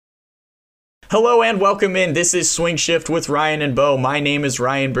Hello and welcome in. This is Swing Shift with Ryan and Bo. My name is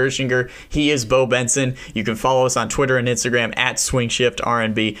Ryan Bershinger. He is Bo Benson. You can follow us on Twitter and Instagram at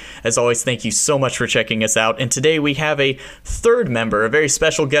SwingShiftRNB. As always, thank you so much for checking us out. And today we have a third member, a very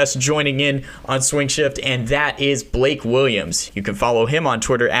special guest joining in on Swing Shift, and that is Blake Williams. You can follow him on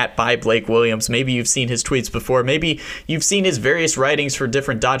Twitter at @ByBlakeWilliams. Maybe you've seen his tweets before. Maybe you've seen his various writings for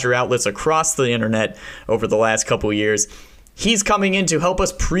different Dodger outlets across the internet over the last couple years. He's coming in to help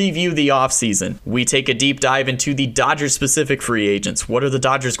us preview the offseason. We take a deep dive into the Dodgers-specific free agents. What are the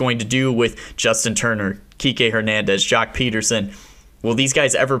Dodgers going to do with Justin Turner, Kike Hernandez, Jock Peterson? Will these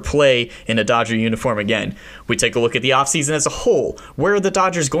guys ever play in a Dodger uniform again? We take a look at the offseason as a whole. Where are the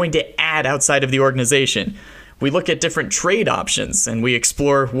Dodgers going to add outside of the organization? We look at different trade options, and we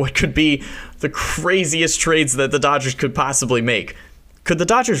explore what could be the craziest trades that the Dodgers could possibly make. Could the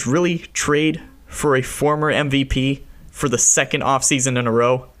Dodgers really trade for a former MVP for the second offseason in a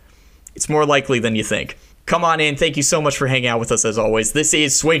row? It's more likely than you think. Come on in. Thank you so much for hanging out with us as always. This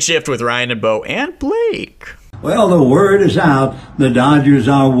is Swing Shift with Ryan and Bo and Blake. Well, the word is out. The Dodgers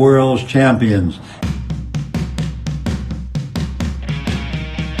are world champions.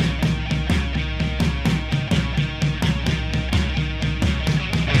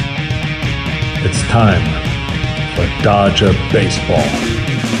 It's time for Dodger Baseball.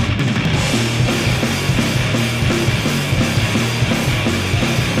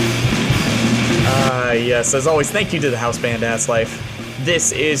 Yes, as always, thank you to the house band Ass Life.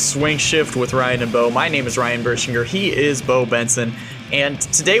 This is Swing Shift with Ryan and Bo. My name is Ryan Bershinger. He is Bo Benson. And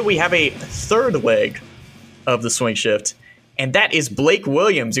today we have a third leg of the Swing Shift, and that is Blake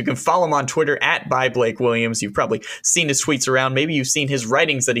Williams. You can follow him on Twitter at @ByBlakeWilliams. You've probably seen his tweets around. Maybe you've seen his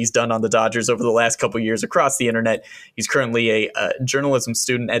writings that he's done on the Dodgers over the last couple years across the internet. He's currently a journalism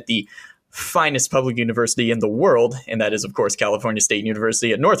student at the finest public university in the world, and that is, of course, California State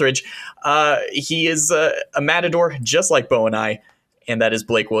University at Northridge. He is a matador just like Bo and I, and that is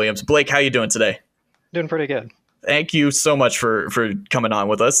Blake Williams. Blake, how you doing today? Doing pretty good. Thank you so much for coming on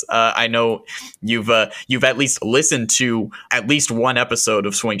with us. I know you've at least listened to at least one episode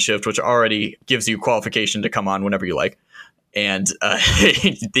of Swing Shift, which already gives you qualification to come on whenever you like, and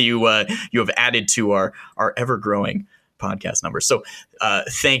you have added to our ever-growing podcast numbers. So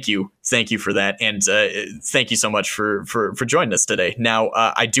thank you for that, and thank you so much for joining us today. Now,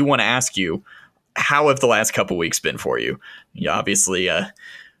 I do want to ask you, how have the last couple weeks been for you? Obviously,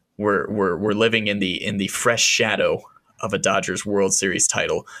 we're living in the fresh shadow of a Dodgers World Series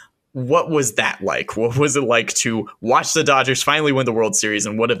title. What was that like? What was it like to watch the Dodgers finally win the World Series,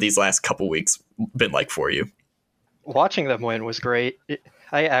 and what have these last couple weeks been like for you? Watching them win was great.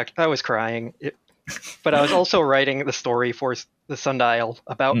 I was crying. But I was also writing the story for the Sundial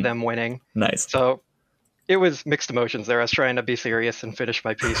about them winning. Nice. So it was mixed emotions there. I was trying to be serious and finish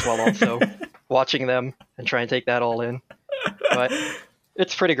my piece while also watching them and try and take that all in. But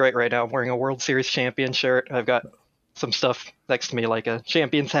it's pretty great right now. I'm wearing a World Series champion shirt. I've got some stuff next to me like a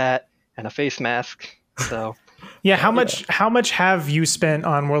champion's hat and a face mask. So yeah, how much have you spent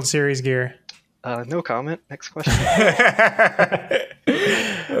on World Series gear? No comment. Next question.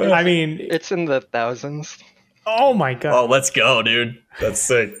 I mean, it's in the thousands. Oh my god. Oh, let's go, dude. That's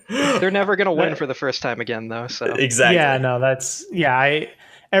sick. They're never going to win for the first time again, though. So exactly. Yeah, no,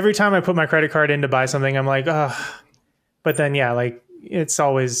 every time I put my credit card in to buy something, I'm like, oh, but then, yeah, like it's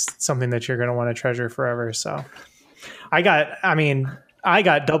always something that you're going to want to treasure forever. So I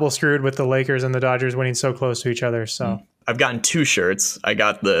got double screwed with the Lakers and the Dodgers winning so close to each other. So I've gotten two shirts. I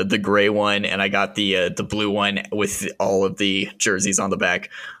got the gray one, and I got the blue one with all of the jerseys on the back.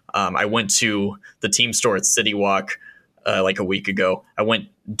 I went to the team store at City Walk like a week ago. I went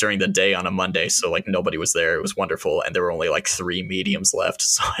during the day on a Monday, so like nobody was there. It was wonderful, and there were only like 3 mediums left,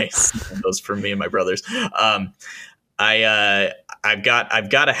 so I sent those for me and my brothers. I've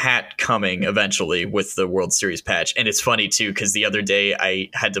got a hat coming eventually with the World Series patch, and it's funny too because the other day I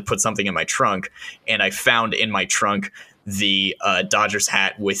had to put something in my trunk, and I found in my trunk the Dodgers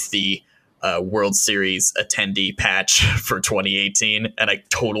hat with the World Series attendee patch for 2018, and I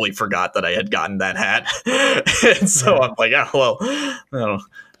totally forgot that I had gotten that hat. And so I'm like, oh well, no,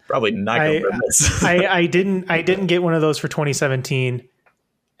 probably not gonna wear this. I didn't get one of those for 2017,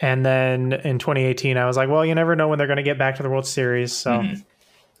 and then in 2018 I was like, well, you never know when they're going to get back to the World Series, so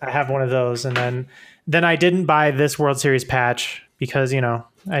I have one of those. And then I didn't buy this World Series patch because I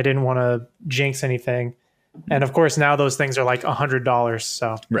didn't want to jinx anything. And of course, now those things are like $100.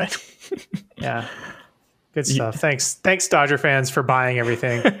 So right, yeah. Good stuff. Thanks, Dodger fans, for buying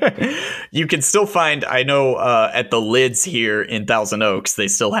everything. You can still find, I know, at the Lids here in Thousand Oaks, they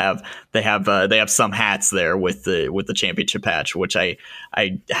have some hats there with the championship patch, which I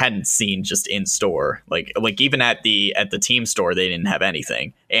hadn't seen just in store. Like even at the team store, they didn't have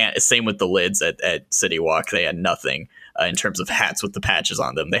anything. And same with the Lids at City Walk, they had nothing in terms of hats with the patches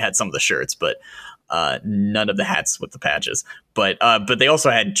on them. They had some of the shirts, but none of the hats with the patches. But they also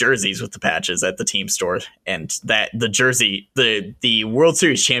had jerseys with the patches at the team store, and that the jersey, the World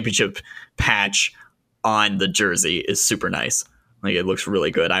Series championship patch on the jersey is super nice. Like, it looks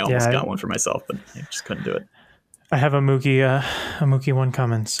really good. I almost got one for myself, but I just couldn't do it. I have a Mookie one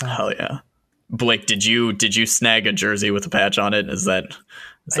coming. So. Hell yeah. Blake, did you snag a jersey with a patch on it? Is that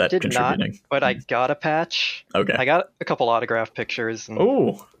contributing? Not, but I got a patch. Okay. I got a couple autograph pictures. And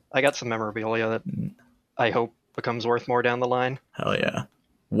Ooh. I got some memorabilia that I hope becomes worth more down the line. Hell yeah.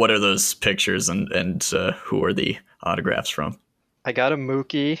 What are those pictures, and who are the autographs from? I got a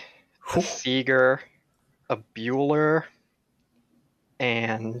Mookie, a Seager, a Bueller,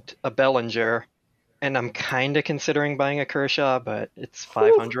 and a Bellinger. And I'm kind of considering buying a Kershaw, but it's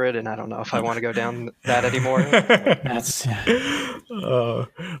 500, and I don't know if I want to go down that anymore. But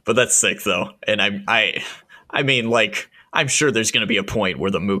that's sick, though. And I mean, like, I'm sure there's going to be a point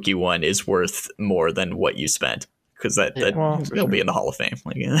where the Mookie one is worth more than what you spent, because he'll be in the Hall of Fame.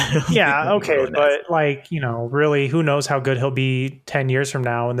 Like, yeah, okay, really nice. But like, really, who knows how good he'll be 10 years from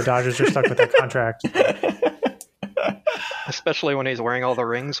now when the Dodgers are stuck with that contract. Especially when he's wearing all the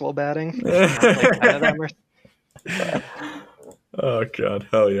rings while batting. Oh god,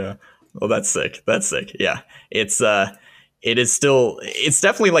 hell yeah! Well, that's sick. Yeah, it's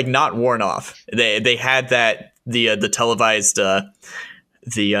definitely like not worn off. They had the televised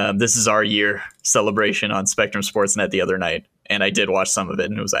this is our year celebration on Spectrum Sportsnet the other night, and I did watch some of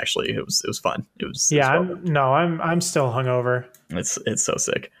it, and it was fun. I'm still hungover. It's so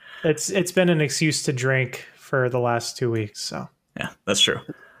sick. It's been an excuse to drink for the last 2 weeks. So yeah, that's true.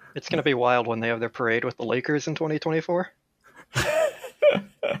 It's going to be wild when they have their parade with the Lakers in 2024.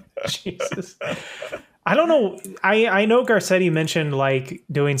 Jesus. I don't know. I know Garcetti mentioned like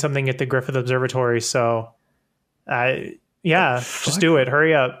doing something at the Griffith Observatory. So just do it.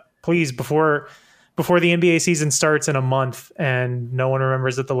 Hurry up, please, before the NBA season starts in a month and no one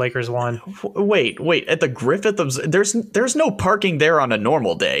remembers that the Lakers won. Wait, at the Griffith, there's no parking there on a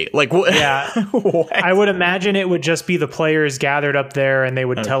normal day. Like, what? Yeah, I would imagine it would just be the players gathered up there and they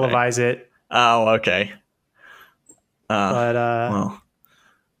would televise it. Oh, okay. Well,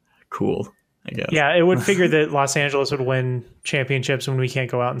 cool, I guess. Yeah, it would figure that Los Angeles would win championships when we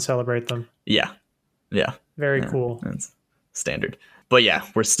can't go out and celebrate them. Yeah. Very cool. That's standard. But yeah,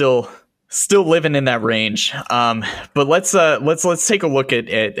 we're still living in that range. But let's take a look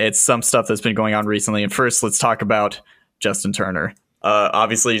at some stuff that's been going on recently. And first, let's talk about Justin Turner.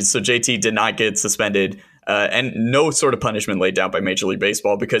 Obviously, so JT did not get suspended, and no sort of punishment laid down by Major League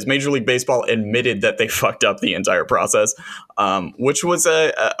Baseball, because Major League Baseball admitted that they fucked up the entire process, which was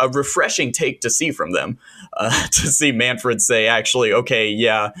a refreshing take to see from them, to see Manfred say, actually, okay,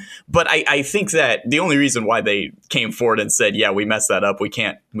 yeah. But I think that the only reason why they came forward and said, yeah, we messed that up, we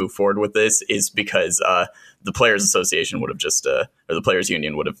can't move forward with this, is because the Players Association would have or the Players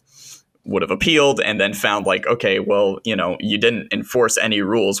Union would have appealed and then found like, okay, well, you didn't enforce any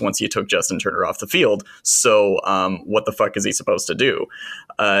rules once you took Justin Turner off the field. So what the fuck is he supposed to do?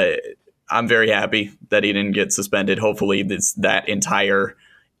 I'm very happy that he didn't get suspended. Hopefully that entire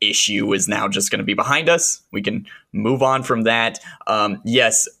issue is now just going to be behind us. We can move on from that.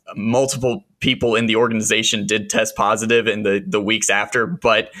 Yes, multiple people in the organization did test positive in the weeks after,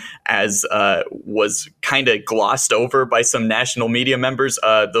 but as was kind of glossed over by some national media members,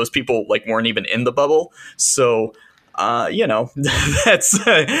 those people like weren't even in the bubble. So that's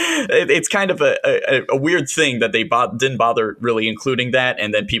it's kind of a weird thing that they didn't bother really including that,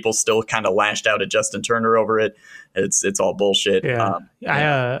 and then people still kind of lashed out at Justin Turner over it. It's all bullshit. Yeah.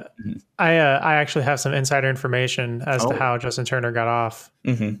 I actually have some insider information as to how Justin Turner got off.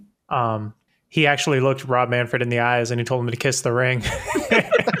 Mm-hmm. He actually looked Rob Manfred in the eyes and he told him to kiss the ring.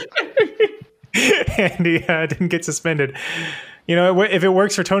 And he didn't get suspended. If it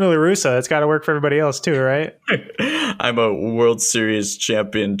works for Tony La Russa, it's got to work for everybody else too, right? I'm a World Series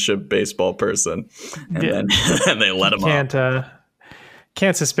championship baseball person. And then they let him off.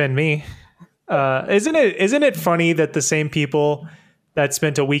 Can't suspend me. Isn't it funny that the same people that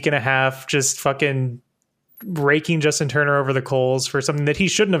spent a week and a half just fucking raking Justin Turner over the coals for something that he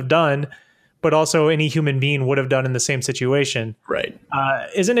shouldn't have done, but also any human being would have done in the same situation. Right.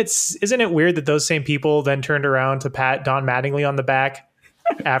 Isn't it weird that those same people then turned around to pat Don Mattingly on the back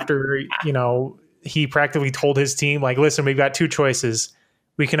after, he practically told his team, like, listen, we've got two choices.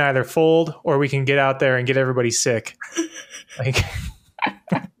 We can either fold or we can get out there and get everybody sick. Like,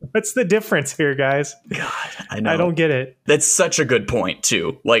 what's the difference here, guys? God, I know. I don't get it. That's such a good point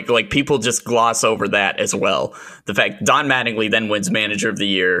too. Like people just gloss over that as well. The fact Don Mattingly then wins Manager of the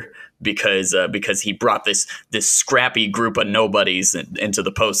Year because he brought this scrappy group of nobodies into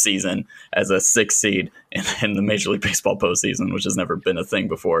the postseason as a 6th seed in the Major League Baseball postseason, which has never been a thing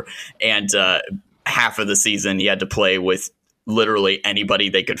before. And half of the season he had to play with literally anybody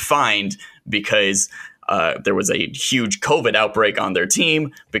they could find because there was a huge COVID outbreak on their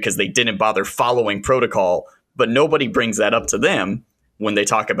team because they didn't bother following protocol. But nobody brings that up to them when they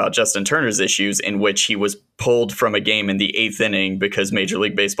talk about Justin Turner's issues, in which he was pulled from a game in the 8th inning because Major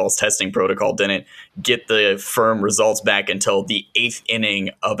League Baseball's testing protocol didn't get the firm results back until the 8th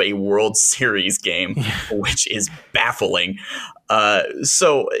inning of a World Series game, which is baffling.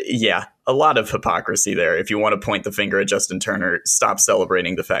 So, yeah, a lot of hypocrisy there. If you want to point the finger at Justin Turner, stop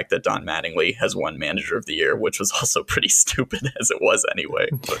celebrating the fact that Don Mattingly has won Manager of the Year, which was also pretty stupid as it was anyway.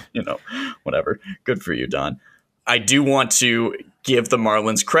 But, whatever. Good for you, Don. I do want to give the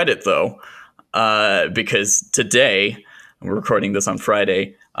Marlins credit, though, because today, we're recording this on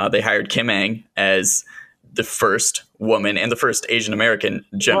Friday, they hired Kim Ng as the first woman and the first Asian American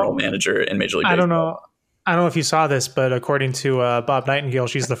general manager in Major League Baseball. I don't know if you saw this, but according to Bob Nightingale,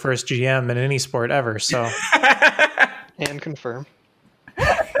 she's the first GM in any sport ever. So, and confirm.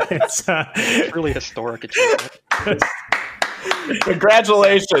 It's really historic achievement.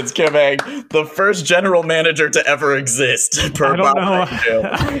 Congratulations, Kim Ng, the first general manager to ever exist. Per Bob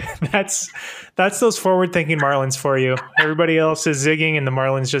Nightingale. That's those forward-thinking Marlins for you. Everybody else is zigging, and the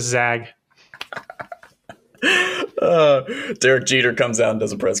Marlins just zag. Derek Jeter comes out and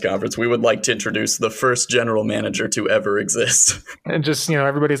does a press conference. We would like to introduce the first general manager to ever exist. And just,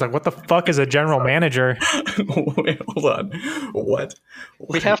 everybody's like, what the fuck is a general manager? Wait, hold on. What?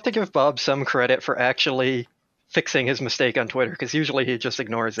 We have to give Bob some credit for actually fixing his mistake on Twitter, because usually he just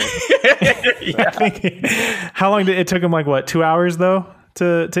ignores it. Yeah. I think, how long did it took him? 2 hours though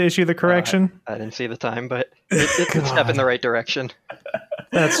to issue the correction? I didn't see the time, but it's a step in the right direction.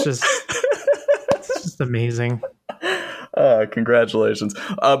 That's just amazing. Congratulations.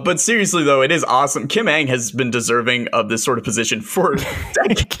 But seriously, though, it is awesome. Kim Ng has been deserving of this sort of position for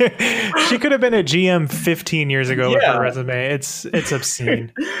decades. She could have been a GM 15 years ago with her resume. It's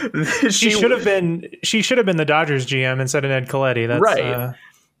obscene. She should have been the Dodgers GM instead of Ned Colletti. That's right.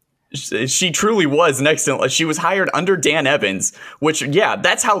 She truly was an excellent. She was hired under Dan Evans, which,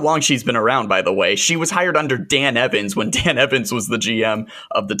 that's how long she's been around, by the way. She was hired under Dan Evans when Dan Evans was the GM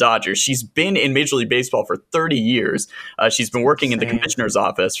of the Dodgers. She's been in Major League Baseball for 30 years. She's been working in the commissioner's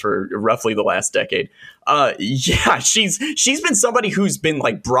office for roughly the last decade. She's been somebody who's been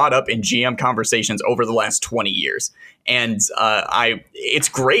brought up in GM conversations over the last 20 years. And it's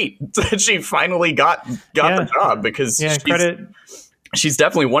great that she finally got the job, because she's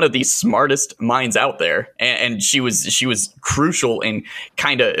definitely one of the smartest minds out there, and she was crucial in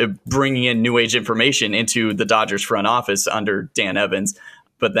kind of bringing in new age information into the Dodgers front office under Dan Evans.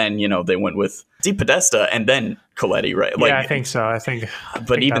 But then they went with DePodesta and then Colletti, right? I think so. I think.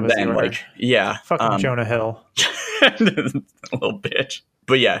 But even then, fucking Jonah Hill, little bitch.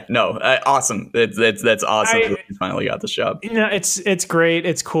 But awesome. That's awesome. He finally got the job. It's great.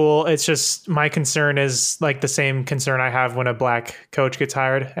 It's cool. It's just, my concern is the same concern I have when a black coach gets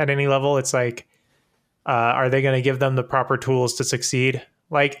hired at any level. It's are they going to give them the proper tools to succeed?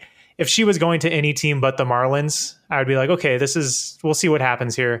 If she was going to any team but the Marlins, I would be like, okay, we'll see what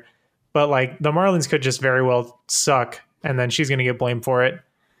happens here. But the Marlins could just very well suck, and then she's going to get blamed for it.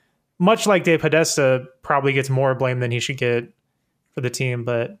 Much like DePodesta probably gets more blame than he should get for the team,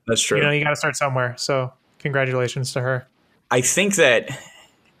 but that's true. You got to start somewhere. So congratulations to her. I think that,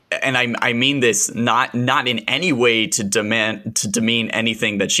 and I mean this not in any way to demean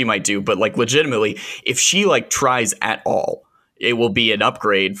anything that she might do, but legitimately, if she tries at all, it will be an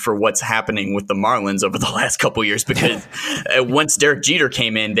upgrade for what's happening with the Marlins over the last couple of years, because once Derek Jeter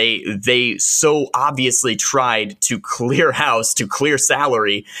came in, they so obviously tried to clear house, to clear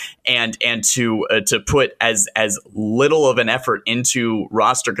salary, and to put as little of an effort into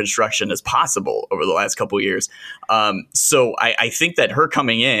roster construction as possible over the last couple of years. So I think that her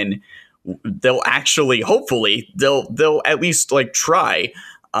coming in, they'll actually, hopefully, they'll at least try.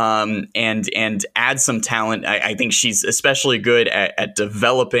 And add some talent. I think she's especially good at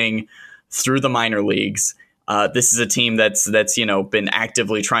developing through the minor leagues. This is a team that's been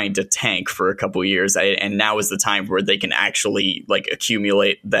actively trying to tank for a couple of years, and now is the time where they can actually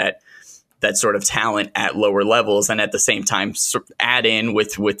accumulate that that sort of talent at lower levels, and at the same time add in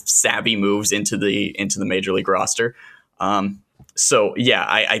with savvy moves into the major league roster. So yeah,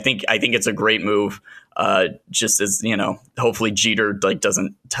 I think it's a great move. Just as, hopefully Jeter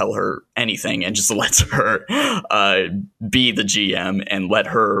doesn't tell her anything and just lets her be the GM and let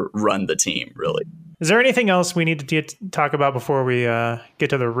her run the team, really. Is there anything else we need to talk about before we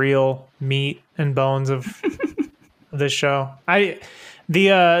get to the real meat and bones of this show?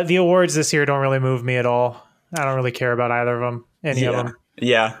 The awards this year don't really move me at all. I don't really care about either of them, any of them.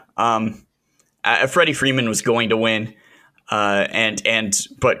 Yeah. Freddie Freeman was going to win,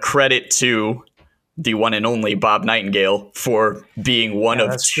 but credit to the one and only Bob Nightingale for being one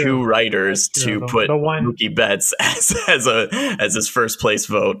of two writers to put Mookie Betts as his first place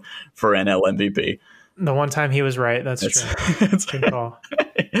vote for NL MVP. The one time he was right, that's true. Good call.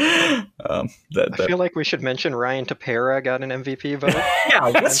 I feel like we should mention Ryan Tepera got an MVP vote.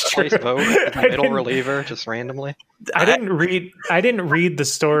 Yeah, that's true. Vote, middle reliever, just randomly. I didn't read the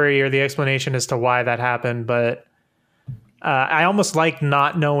story or the explanation as to why that happened, but I almost like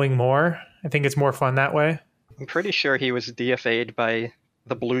not knowing more. I think it's more fun that way. I'm pretty sure he was DFA'd by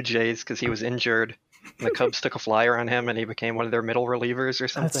the Blue Jays because he was injured. And the Cubs took a flyer on him, and he became one of their middle relievers or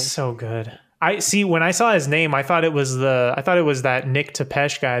something. That's so good. I see. When I saw his name, I thought it was that Nick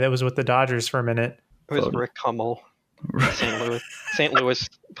Tepesh guy that was with the Dodgers for a minute. It was Rick Hummel, St. Louis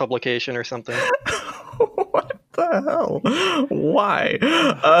publication or something. What the hell? Why?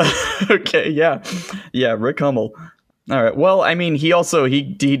 Okay, yeah, Rick Hummel. All right. Well, I mean, he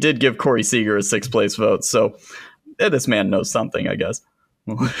did give Corey Seager a 6th place vote, so this man knows something, I guess.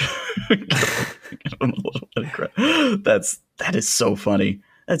 Give him a little bit of credit. That is so funny.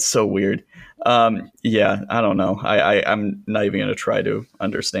 That's so weird. Yeah, I don't know. I'm not even gonna try to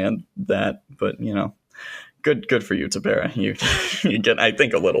understand that, but good for you, Tepera. You get, I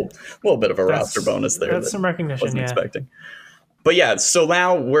think, a little bit of a roster bonus there. That's some recognition. Wasn't expecting. But yeah, so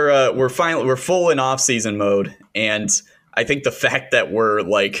now we're full in off-season mode, and I think the fact that we're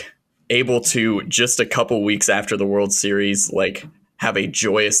able to just a couple weeks after the World Series have a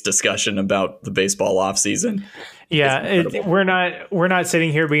joyous discussion about the baseball offseason. Yeah, we're not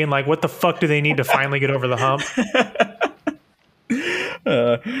sitting here being like, what the fuck do they need to finally get over the hump?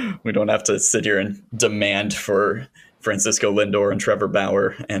 We don't have to sit here and demand for Francisco Lindor and Trevor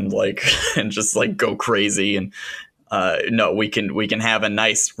Bauer and just go crazy. And no, we can have a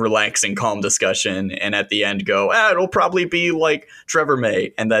nice, relaxing, calm discussion, and at the end go, it'll probably be like Trevor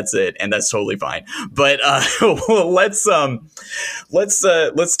May, and that's it, and that's totally fine. But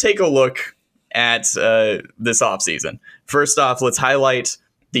let's take a look at this offseason. First off, let's highlight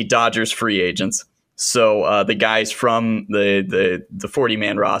the Dodgers free agents. So the guys from the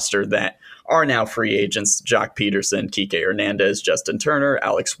 40-man roster that are now free agents: Jock Peterson, Kike Hernandez, Justin Turner,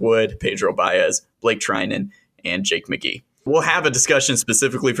 Alex Wood, Pedro Baez, Blake Trinan, and Jake McGee. We'll have a discussion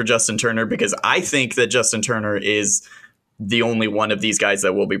specifically for Justin Turner because I think that Justin Turner is the only one of these guys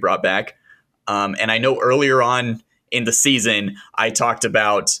that will be brought back. And I know earlier on in the season, I talked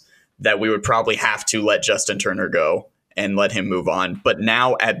about that we would probably have to let Justin Turner go and let him move on. But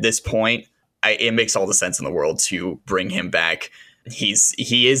now at this point, it makes all the sense in the world to bring him back. He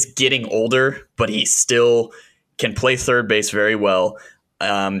is getting older, but he still can play third base very well.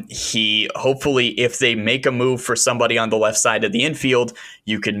 He hopefully, if they make a move for somebody on the left side of the infield,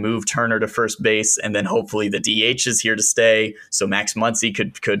 you could move Turner to first base, and then hopefully the DH is here to stay. So Max Muncy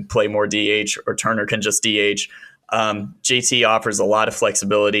could play more DH, or Turner can just DH. JT offers a lot of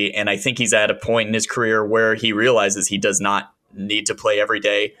flexibility, and I think he's at a point in his career where he realizes he does not need to play every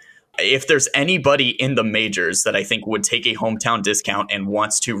day. If there's anybody in the majors that I think would take a hometown discount and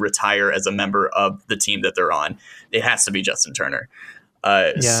wants to retire as a member of the team that they're on, it has to be Justin Turner.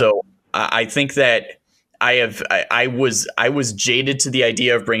 So I think that I was jaded to the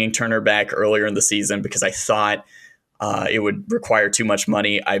idea of bringing Turner back earlier in the season because I thought it would require too much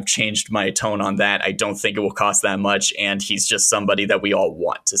money. I've changed my tone on that. I don't think it will cost that much, and he's just somebody that we all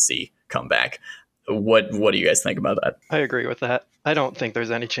want to see come back. What do you guys think about that? I agree with that. I don't think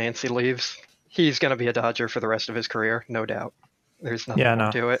there's any chance he leaves. He's going to be a Dodger for the rest of his career, no doubt. There's nothing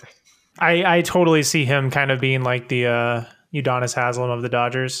more to it. I totally see him kind of being like the Udonis Haslem of the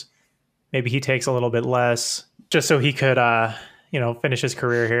Dodgers. Maybe he takes a little bit less just so he could, finish his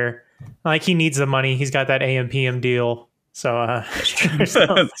career here. Like, he needs the money. He's got that AM/PM deal. So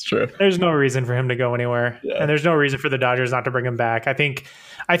that's true. There's no reason for him to go anywhere. Yeah. And there's no reason for the Dodgers not to bring him back. I think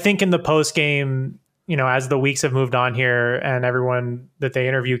in the post game, as the weeks have moved on here and everyone that they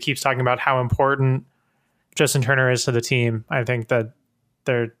interview keeps talking about how important Justin Turner is to the team, I think that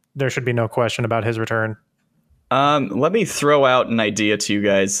there should be no question about his return. Let me throw out an idea to you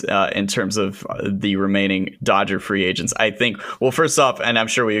guys in terms of the remaining Dodger free agents. I think, well, first off, and I'm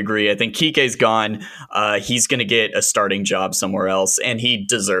sure we agree, I think Kike's gone. He's going to get a starting job somewhere else, and he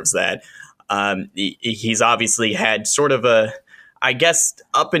deserves that. He's obviously had sort of a, I guess,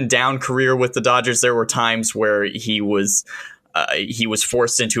 up and down career with the Dodgers. There were times where he was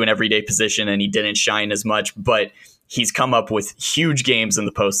forced into an everyday position and he didn't shine as much, but he's come up with huge games in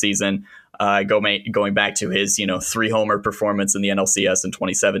the postseason. Going back to his 3-homer performance in the NLCS in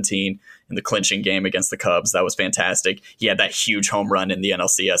 2017 in the clinching game against the Cubs. That was fantastic. He had that huge home run in the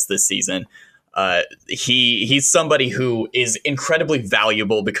NLCS this season. He's somebody who is incredibly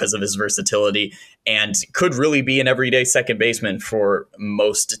valuable because of his versatility and could really be an everyday second baseman for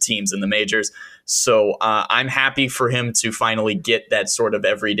most teams in the majors. So I'm happy for him to finally get that sort of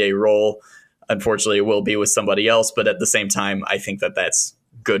everyday role. Unfortunately, it will be with somebody else, but at the same time, I think that that's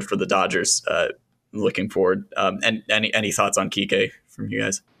good for the Dodgers looking forward. And any thoughts on Kike from you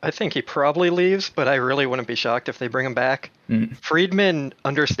guys? I think he probably leaves, but I really wouldn't be shocked if they bring him back. Mm-hmm. Friedman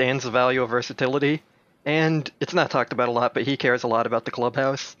understands the value of versatility, and it's not talked about a lot, but he cares a lot about the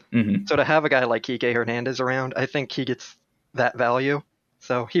clubhouse. Mm-hmm. So to have a guy like Kike Hernandez around, I think he gets that value.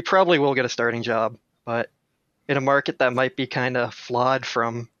 So he probably will get a starting job, but in a market that might be kind of flawed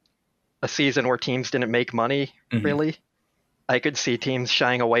from a season where teams didn't make money, really, I could see teams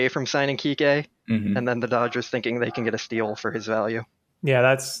shying away from signing Kike, and then the Dodgers thinking they can get a steal for his value.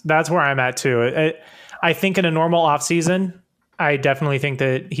 Yeah, that's where I'm at too. I think in a normal offseason, I definitely think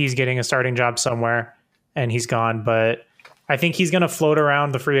that he's getting a starting job somewhere and he's gone. But I think he's going to float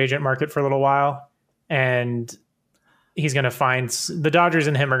around the free agent market for a little while, and he's going to find the Dodgers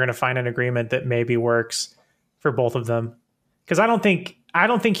and him are going to find an agreement that maybe works for both of them. Because I don't think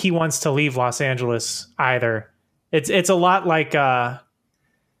he wants to leave Los Angeles either. It's a lot like to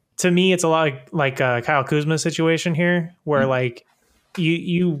me, it's a lot like Kyle Kuzma's situation here, where like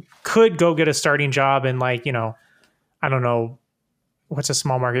you could go get a starting job in I don't know, what's a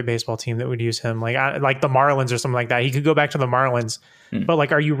small market baseball team that would use him, like the Marlins or something like that. He could go back to the Marlins, but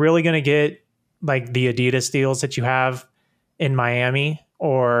like, are you really going to get like the Adidas deals that you have in Miami,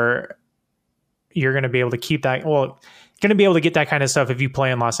 or you're going to be able to keep that? Well, going to be able to get that kind of stuff if you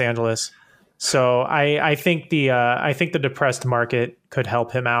play in Los Angeles. So I think the depressed market could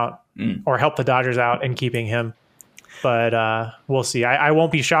help him out or help the Dodgers out in keeping him. But we'll see. I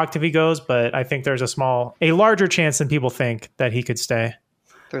won't be shocked if he goes, but I think there's a larger chance than people think that he could stay.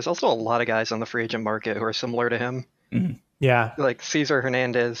 There's also a lot of guys on the free agent market who are similar to him. Mm-hmm. Yeah. Like Cesar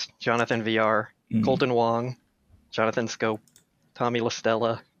Hernandez, Jonathan Villar, Colton Wong, Jonathan Scope, Tommy La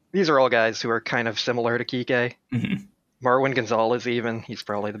Stella. These are all guys who are kind of similar to Kike. Marwin Gonzalez even, he's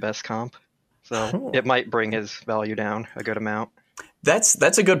probably the best comp. So it might bring his value down a good amount.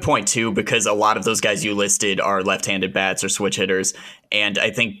 That's a good point, too, because a lot of those guys you listed are left-handed bats or switch hitters. And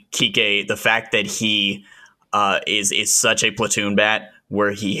I think Kike, the fact that he is such a platoon bat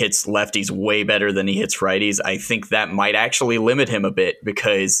where he hits lefties way better than he hits righties, I think that might actually limit him a bit,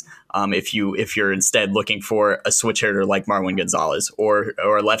 because if you're instead looking for a switch hitter like Marwin Gonzalez or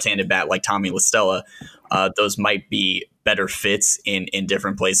a left-handed bat like Tommy La Stella, those might be better fits in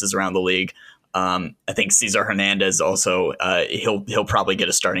different places around the league. I think Cesar Hernandez also he'll probably get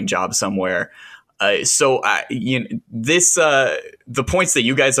a starting job somewhere. The points that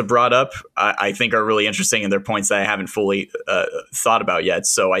you guys have brought up, I think are really interesting, and they're points that I haven't fully thought about yet.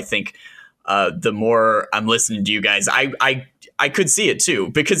 So I think the more I'm listening to you guys, I could see it too,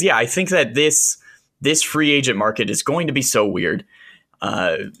 because I think that this free agent market is going to be so weird.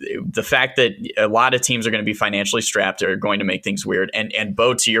 The fact that a lot of teams are going to be financially strapped are going to make things weird. And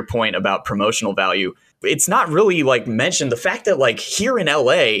Bo, to your point about promotional value, it's not really like mentioned the fact that like here in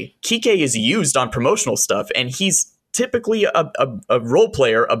LA, Kike is used on promotional stuff, and he's typically a role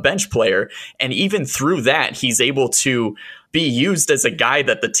player, a bench player. And even through that, he's able to be used as a guy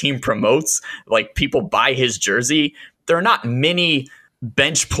that the team promotes. Like, people buy his jersey. There are not many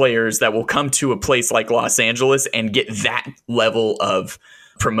bench players that will come to a place like Los Angeles and get that level of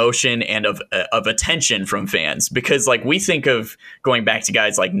promotion and of attention from fans, because like we think of going back to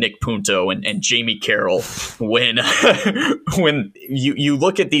guys like Nick Punto and Jamie Carroll when you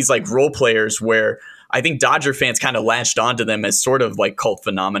look at these like role players where I think Dodger fans kind of latched onto them as sort of like cult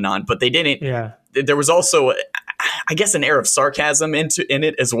phenomenon, but they didn't. Yeah. There was also, I guess, an air of sarcasm in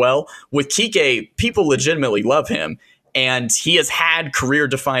it as well. With Kike, people legitimately love him. And he has had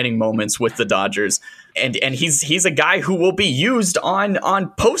career-defining moments with the Dodgers, and he's a guy who will be used on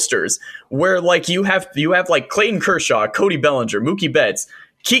posters where like you have like Clayton Kershaw, Cody Bellinger, Mookie Betts,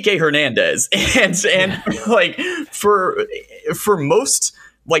 Kike Hernandez, and like for most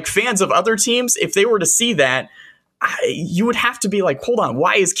like fans of other teams, if they were to see that, you would have to be like, hold on,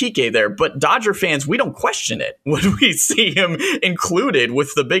 why is Kike there? But Dodger fans, we don't question it when we see him included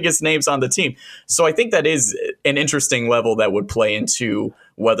with the biggest names on the team. So I think that is an interesting level that would play into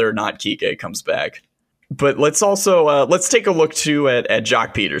whether or not Kike comes back. But let's also let's take a look too at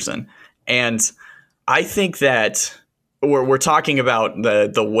Joc Pederson. And I think that we're talking about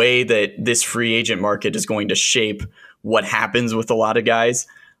the way that this free agent market is going to shape what happens with a lot of guys.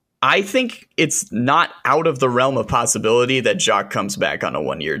 I think it's not out of the realm of possibility that Joc comes back on a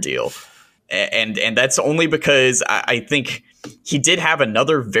 1-year deal. And that's only because I think he did have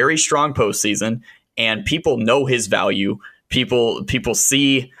another very strong postseason, and people know his value. People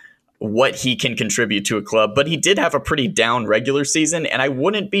see what he can contribute to a club, but he did have a pretty down regular season. And I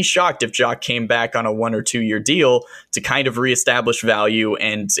wouldn't be shocked if Joc came back on a 1 or 2 year deal to kind of reestablish value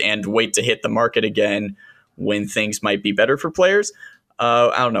and wait to hit the market again when things might be better for players.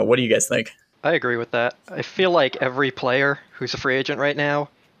 I don't know. What do you guys think? I agree with that. I feel like every player who's a free agent right now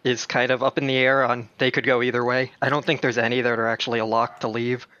is kind of up in the air on they could go either way. I don't think there's any that are actually a lock to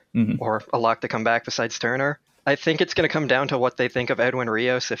leave or a lock to come back besides Turner. I think it's going to come down to what they think of Edwin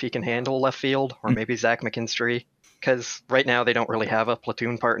Rios, if he can handle left field, or maybe Zach McKinstry, because right now they don't really have a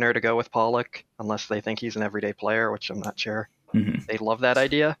platoon partner to go with Pollock unless they think he's an everyday player, which I'm not sure. They love that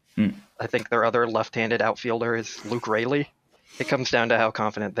idea. I think their other left-handed outfielder is Luke Raley. It comes down to how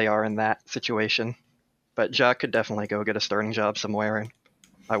confident they are in that situation. But Joc could definitely go get a starting job somewhere, and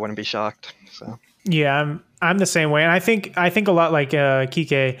I wouldn't be shocked. So Yeah, I'm the same way, and I think a lot like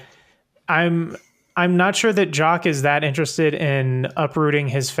Kike. I'm not sure that Joc is that interested in uprooting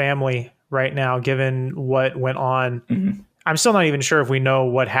his family right now, given what went on. I'm still not even sure if we know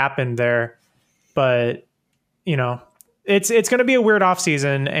what happened there, but you know, it's going to be a weird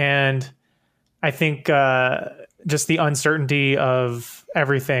offseason, and I think just the uncertainty of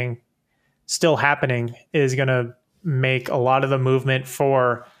everything still happening is going to make a lot of the movement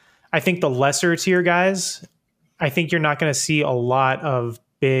for, I think, the lesser tier guys. I think you're not going to see a lot of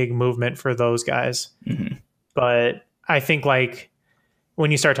big movement for those guys. But I think like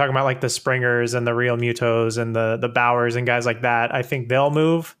when you start talking about like the Springers and the Real Mutos and the Bauers and guys like that, I think they'll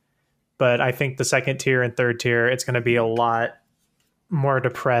move. But I think the second tier and third tier, it's going to be a lot more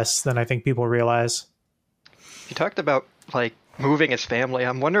depressed than I think people realize. You talked about like moving his family.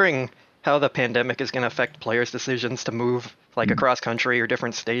 I'm wondering how the pandemic is going to affect players' decisions to move like across country or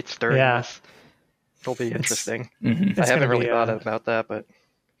different states during this. It'll be interesting. I haven't really thought about that, but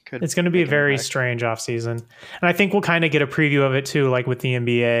it's going to be a very strange offseason. And I think we'll kind of get a preview of it too, like with the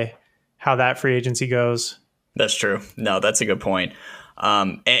NBA, how that free agency goes. That's true. No, that's a good point.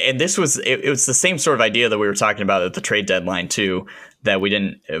 And this was, it was the same sort of idea that we were talking about at the trade deadline too, that we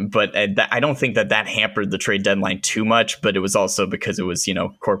didn't, but I don't think that hampered the trade deadline too much, but it was also because it was,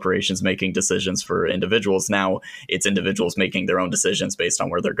 corporations making decisions for individuals. Now it's individuals making their own decisions based on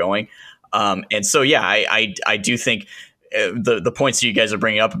where they're going. And so, yeah, I do think the points you guys are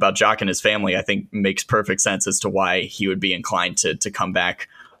bringing up about Joc and his family, I think makes perfect sense as to why he would be inclined to come back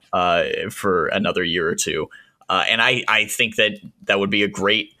for another year or two. And I think that would be a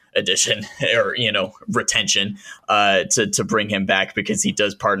great addition or, retention to bring him back, because he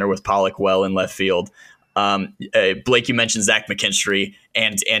does partner with Pollock well in left field. Blake, you mentioned Zach McKinstry,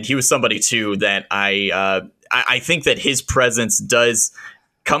 and he was somebody too that I think that his presence does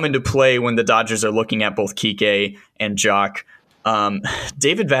come into play when the Dodgers are looking at both Kike and Joc.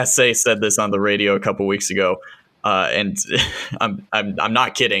 David Vassegh said this on the radio a couple weeks ago. And I'm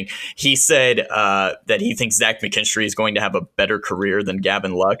not kidding. He said that he thinks Zach McKinstry is going to have a better career than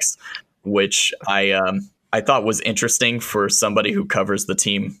Gavin Lux, which I thought was interesting for somebody who covers the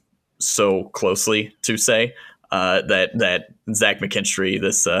team so closely to say that Zach McKinstry,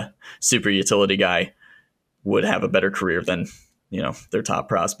 this super utility guy, would have a better career than their top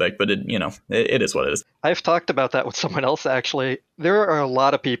prospect. But it is what it is. I've talked about that with someone else, actually. There are a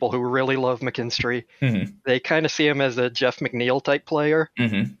lot of people who really love McKinstry. They kind of see him as a Jeff McNeil type player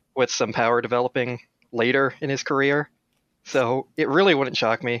with some power developing later in his career. So it really wouldn't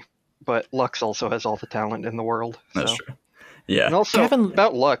shock me. But Lux also has all the talent in the world. That's true. Yeah. And also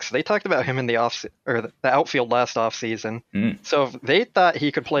about Lux, they talked about him in the outfield last offseason. So if they thought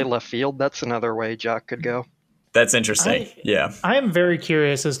he could play left field, that's another way Joc could go. That's interesting. I am very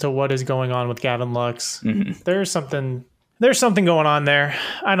curious as to what is going on with Gavin Lux. There's something going on there.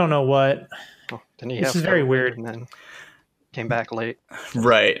 I don't know what. This is very weird. And then came back late.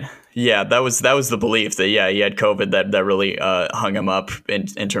 Right. Yeah, that was the belief that he had COVID that really hung him up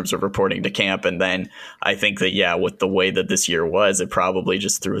in terms of reporting to camp. And then I think that with the way that this year was, it probably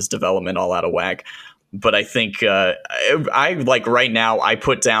just threw his development all out of whack. But I think I like right now I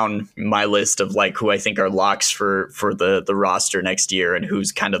put down my list of like who I think are locks for the roster next year and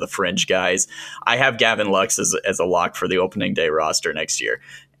who's kind of the fringe guys. I have Gavin Lux as a lock for the opening day roster next year.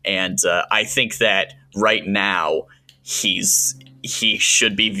 And I think that right now he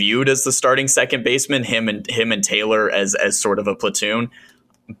should be viewed as the starting second baseman, him and Taylor as sort of a platoon.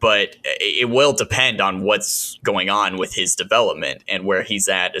 But it will depend on what's going on with his development and where he's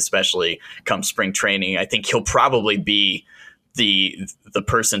at, especially come spring training. I think he'll probably be the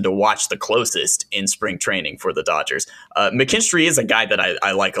person to watch the closest in spring training for the Dodgers. McKinstry is a guy that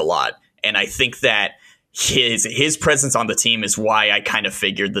I like a lot. And I think that his presence on the team is why I kind of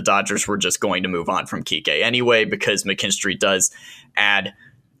figured the Dodgers were just going to move on from Kike anyway, because McKinstry does add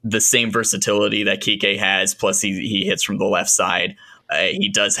the same versatility that Kike has. Plus he hits from the left side. He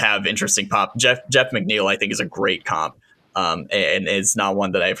does have interesting pop. Jeff McNeil, I think, is a great comp, and it's not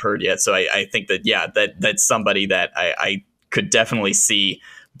one that I've heard yet. So I think that, that's somebody that I could definitely see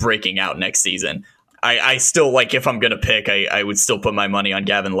breaking out next season. I still, like, if I'm going to pick, I would still put my money on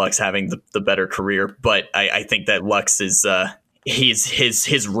Gavin Lux having the better career. But I think that Lux is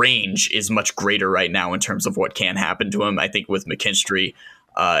his range is much greater right now in terms of what can happen to him. I think with McKinstry,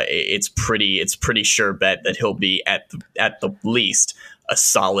 it's pretty sure bet that he'll be at the least a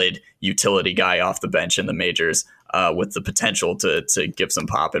solid utility guy off the bench in the majors, with the potential to give some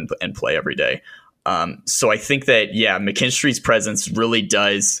pop and play every day. So I think that McKinstry's presence really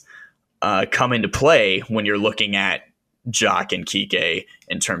does come into play when you're looking at Jock and Kike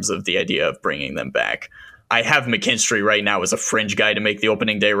in terms of the idea of bringing them back. I have McKinstry right now as a fringe guy to make the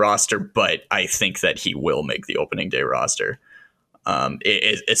opening day roster, but I think that he will make the opening day roster.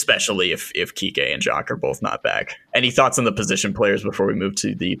 Especially if Kike and Jock are both not back. Any thoughts on the position players before we move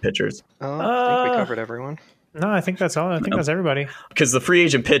to the pitchers? I think we covered everyone. No, I think that's all. I think that's everybody. Because the free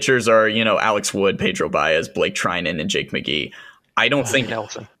agent pitchers are, Alex Wood, Pedro Baez, Blake Trinan, and Jake McGee. I don't think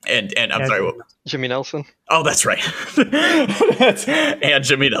Nelson. And I'm sorry, Jimmy Nelson. Oh, that's right. And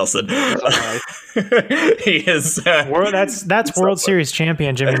Jimmy Nelson. He is. That's World Series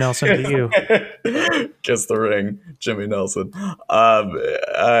champion Jimmy Nelson to you. Kiss the ring, Jimmy Nelson.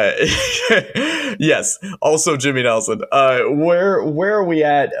 Yes. Also, Jimmy Nelson. Where are we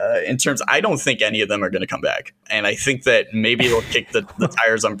at in terms? I don't think any of them are going to come back, and I think that maybe they'll kick the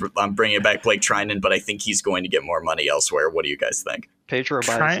tires on bringing back Blake Trinan, but I think he's going to get more money elsewhere. What do you guys think? Pedro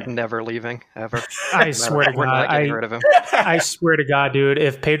Baez never leaving ever. I swear to God, not getting rid of him. I swear to God, dude.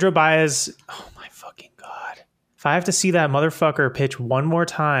 If Pedro Baez, oh my fucking God, if I have to see that motherfucker pitch one more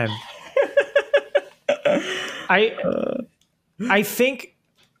time, I think,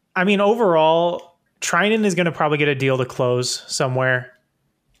 I mean, overall, Trinan is going to probably get a deal to close somewhere,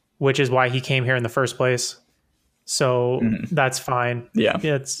 which is why he came here in the first place. So that's fine. Yeah,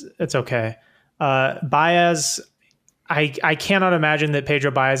 it's okay. Baez. I cannot imagine that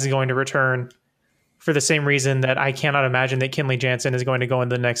Pedro Baez is going to return for the same reason that I cannot imagine that Kenley Jansen is going to go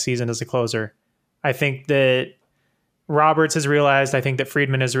into the next season as a closer. I think that Roberts has realized, I think that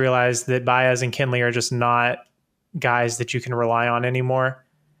Friedman has realized that Baez and Kenley are just not guys that you can rely on anymore.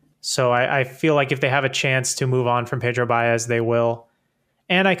 So I feel like if they have a chance to move on from Pedro Baez, they will.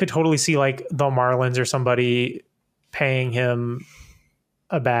 And I could totally see like the Marlins or somebody paying him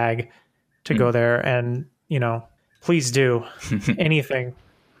a bag to go there and, please do anything,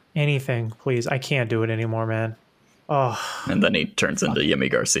 please. I can't do it anymore, man. Oh, and then he turns into Yimi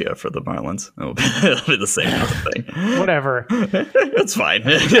Garcia for the Marlins. It'll be the same thing. Whatever. That's fine.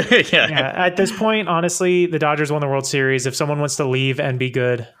 Yeah. At this point, honestly, the Dodgers won the World Series. If someone wants to leave and be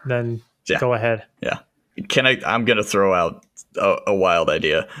good, then go ahead. Yeah. I'm going to throw out a wild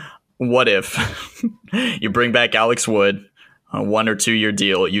idea. What if you bring back Alex Wood, a 1 or 2 year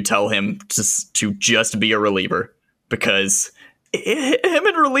deal? You tell him to just be a reliever, because him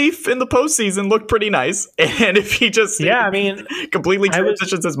in relief in the postseason looked pretty nice. And if he just completely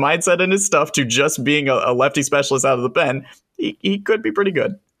transitions his mindset and his stuff to just being a lefty specialist out of the pen, he could be pretty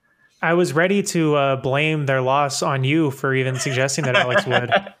good. I was ready to blame their loss on you for even suggesting that Alex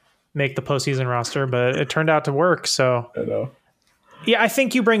would make the postseason roster, but it turned out to work. So I know. Yeah, I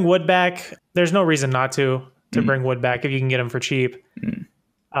think you bring Wood back. There's no reason not to bring Wood back if you can get him for cheap.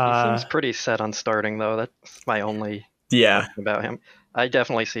 He seems pretty set on starting, though. That's my only about him. I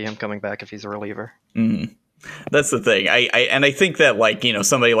definitely see him coming back if he's a reliever. That's the thing. I think that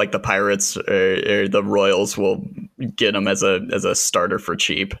somebody like the Pirates or the Royals will get him as a starter for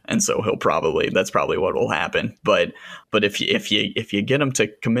cheap, and so that's probably what will happen. But if you get him to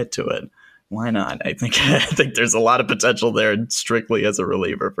commit to it, why not? I think there's a lot of potential there strictly as a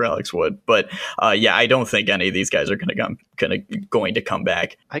reliever for Alex Wood. But yeah, I don't think any of these guys are going to come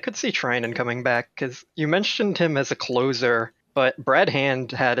back. I could see Treinen coming back because you mentioned him as a closer, but Brad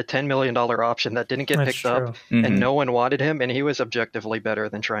Hand had a $10 million option that didn't get picked up, and no one wanted him, and he was objectively better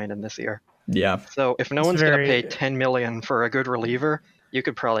than Treinen this year. Yeah. So if no one's going to pay $10 million for a good reliever, you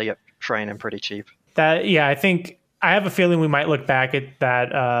could probably get Treinen pretty cheap. I think I have a feeling we might look back at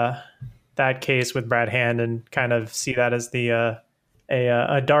that case with Brad Hand and kind of see that as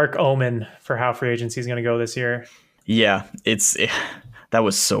a dark omen for how free agency is going to go this year. Yeah, that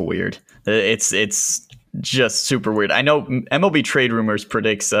was so weird. It's just super weird. I know MLB Trade Rumors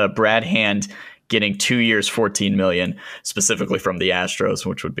predicts Brad Hand getting 2 years, $14 million, specifically from the Astros,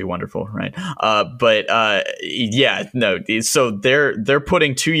 which would be wonderful, right? So they're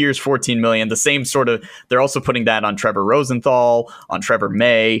putting 2 years, $14 million. The same sort of. They're also putting that on Trevor Rosenthal, on Trevor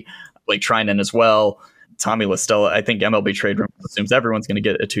May, Blake Treinen as well. Tommy La Stella. I think MLB Trade Room assumes everyone's going to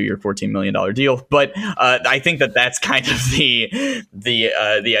get a 2 year, $14 million deal. But I think that's kind of the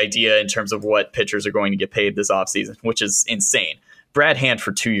idea in terms of what pitchers are going to get paid this offseason, which is insane. Brad Hand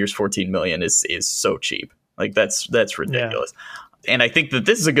for 2 years, $14 million is so cheap. Like that's ridiculous. Yeah. And I think that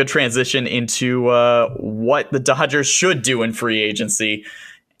this is a good transition into what the Dodgers should do in free agency.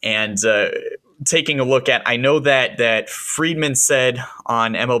 And taking a look at, I know that Friedman said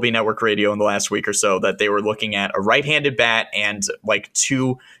on MLB Network Radio in the last week or so that they were looking at a right-handed bat and like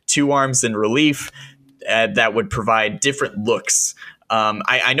two arms in relief that would provide different looks.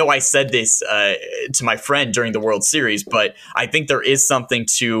 I know I said this to my friend during the World Series, but I think there is something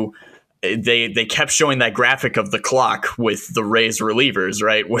to. They kept showing that graphic of the clock with the Rays relievers,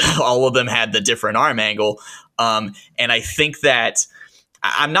 right? Where all of them had the different arm angle, and I think that.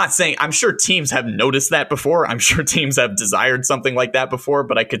 I'm sure teams have noticed that before. I'm sure teams have desired something like that before,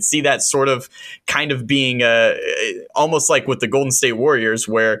 but I could see that sort of kind of being almost like with the Golden State Warriors,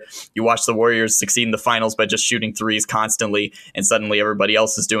 where you watch the Warriors succeed in the finals by just shooting threes constantly, and suddenly everybody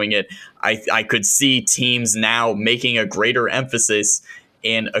else is doing it. I could see teams now making a greater emphasis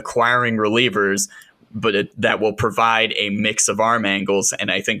in acquiring relievers, but that will provide a mix of arm angles.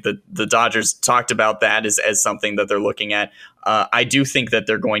 And I think that the Dodgers talked about that as something that they're looking at. I do think that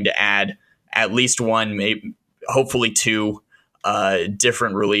they're going to add at least one, maybe hopefully two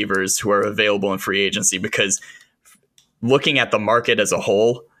different relievers who are available in free agency, because looking at the market as a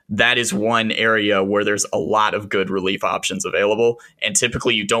whole, that is one area where there's a lot of good relief options available. And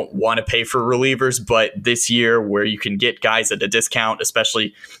typically you don't want to pay for relievers, but this year where you can get guys at a discount,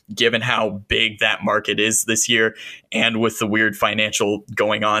 especially given how big that market is this year, and with the weird financial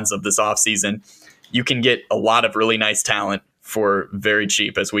going-ons of this offseason, you can get a lot of really nice talent for very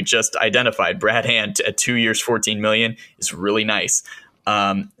cheap. As we just identified, Brad Hand at 2 years, $14 million is really nice.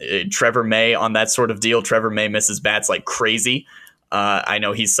 Trevor May on that sort of deal. Trevor May misses bats like crazy. I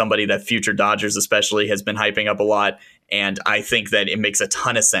know he's somebody that future Dodgers especially has been hyping up a lot, and I think that it makes a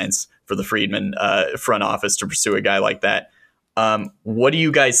ton of sense for the Friedman front office to pursue a guy like that. What do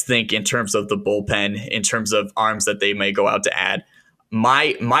you guys think in terms of the bullpen, in terms of arms that they may go out to add?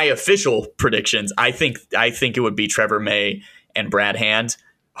 My official predictions, I think it would be Trevor May and Brad Hand,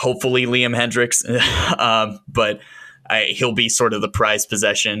 hopefully Liam Hendricks, but he'll be sort of the prized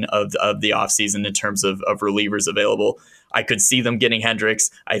possession of the offseason in terms of relievers available. I could see them getting Hendricks.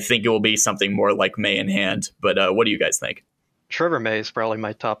 I think it will be something more like May in Hand. But what do you guys think? Trevor May is probably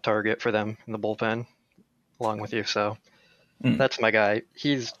my top target for them in the bullpen, along with you. So that's my guy.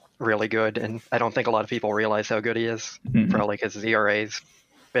 He's really good, and I don't think a lot of people realize how good he is. Probably because his ERA's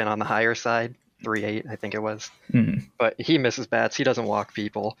been on the higher side, 3.8, I think it was. But he misses bats. He doesn't walk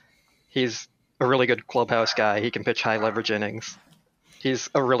people. He's a really good clubhouse guy. He can pitch high leverage innings. He's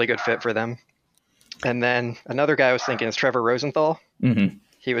a really good fit for them. And then another guy I was thinking is Trevor Rosenthal.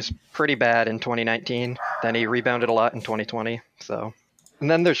 He was pretty bad in 2019. Then he rebounded a lot in 2020. So, and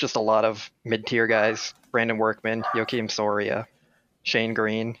then there's just a lot of mid-tier guys: Brandon Workman, Joakim Soria, Shane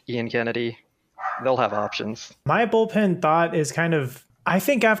Green, Ian Kennedy. They'll have options. My bullpen thought is kind of, I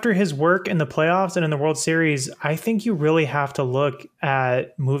think after his work in the playoffs and in the World Series, I think you really have to look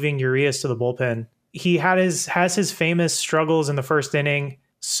at moving Urias to the bullpen. He has his famous struggles in the first inning.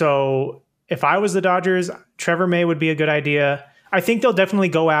 So if I was the Dodgers, Trevor May would be a good idea. I think they'll definitely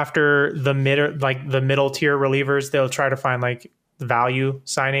go after the middle tier relievers. They'll try to find like value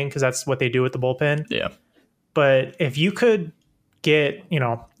signing, because that's what they do with the bullpen. Yeah. But if you could get,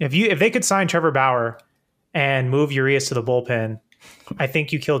 if they could sign Trevor Bauer and move Urias to the bullpen, I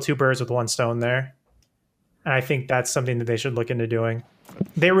think you kill two birds with one stone there. And I think that's something that they should look into doing.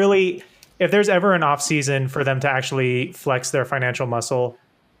 They really, if there's ever an off season for them to actually flex their financial muscle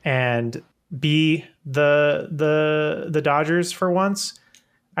and be the Dodgers for once,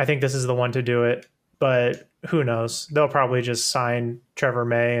 I think this is the one to do it. But who knows? They'll probably just sign Trevor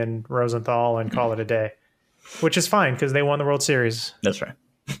May and Rosenthal and call it a day, which is fine because they won the World Series. That's right.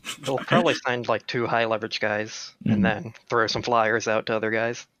 They'll probably sign like 2 high leverage guys and then throw some flyers out to other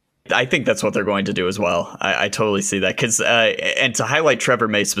guys. I think that's what they're going to do as well. I totally see that. Because and to highlight Trevor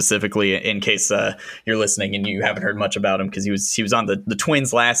May specifically, in case you're listening and you haven't heard much about him, because he was on the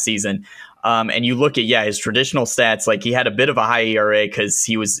Twins last season. And you look at his traditional stats, like he had a bit of a high ERA because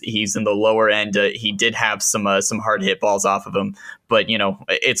he's in the lower end. He did have some hard hit balls off of him, but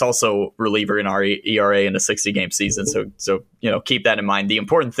it's also reliever in our ERA in a 60-game season. So keep that in mind. The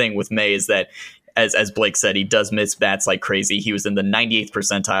important thing with May is that, as Blake said, he does miss bats like crazy. He was in the 98th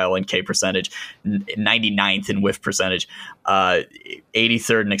percentile in K percentage, 99th in whiff percentage,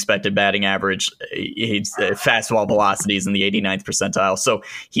 83rd in expected batting average. He's fastball velocities in the 89th percentile. So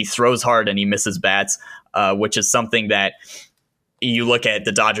he throws hard and he misses bats, which is something that you look at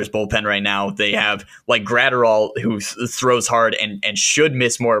the Dodgers bullpen right now. They have like Gratterall, who throws hard and should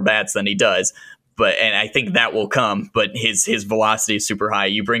miss more bats than he does. And I think that will come, but his velocity is super high.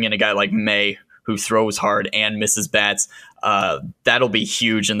 You bring in a guy like May, who throws hard and misses bats. That'll be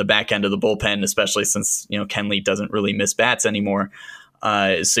huge in the back end of the bullpen, especially since Kenley doesn't really miss bats anymore.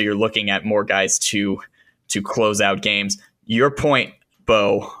 So you're looking at more guys to close out games. Your point,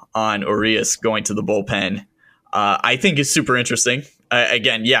 Bo, on Urias going to the bullpen, I think is super interesting.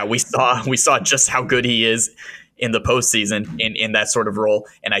 Again, we saw just how good he is in the postseason in that sort of role,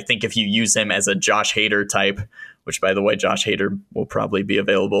 and I think if you use him as a Josh Hader type, which, by the way, Josh Hader will probably be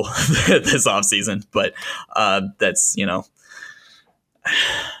available this offseason. But that's, I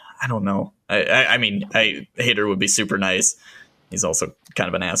don't know. I mean, Hader would be super nice. He's also kind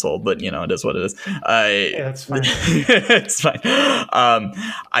of an asshole, but, it is what it is. That's fine. It's fine.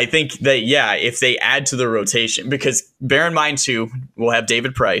 I think that, if they add to the rotation, because bear in mind, too, we'll have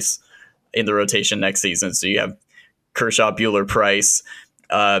David Price in the rotation next season. So you have Kershaw, Buehler, Price,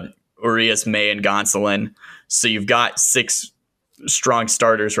 Urias, May, and Gonsolin. So you've got 6 strong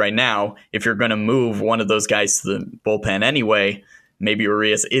starters right now. If you're going to move one of those guys to the bullpen anyway, maybe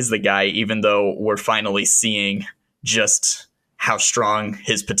Urias is the guy, even though we're finally seeing just how strong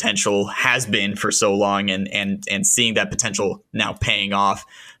his potential has been for so long and seeing that potential now paying off.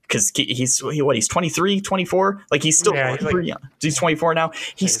 Because he's 23, 24? Like he's still young. He's 24 now.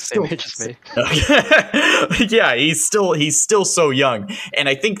 He's still me. He's still so young. And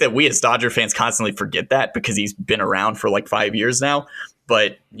I think that we as Dodger fans constantly forget that because he's been around for like 5 years now.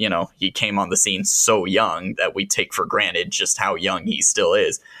 But, he came on the scene so young that we take for granted just how young he still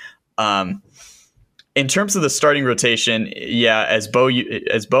is. In terms of the starting rotation, as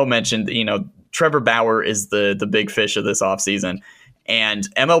Bo mentioned, Trevor Bauer is the big fish of this offseason. And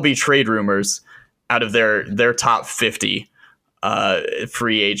MLB trade rumors, out of their top 50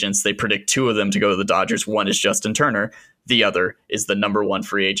 free agents, they predict 2 of them to go to the Dodgers. One is Justin Turner. The other is the number 1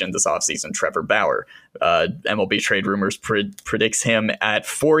 free agent this offseason, Trevor Bauer. MLB trade rumors predicts him at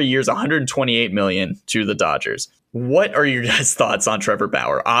 4 years, $128 million to the Dodgers. What are your guys' thoughts on Trevor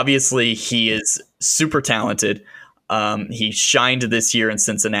Bauer? Obviously, he is super talented. He shined this year in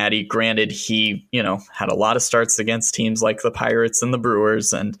Cincinnati. Granted, he, had a lot of starts against teams like the Pirates and the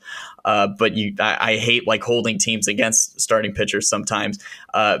Brewers, and but I hate like holding teams against starting pitchers sometimes.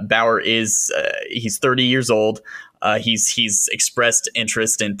 Bauer is he's 30 years old. He's expressed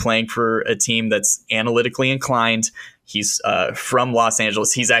interest in playing for a team that's analytically inclined. He's from Los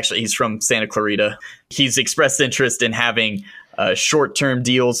Angeles. He's from Santa Clarita. He's expressed interest in having short-term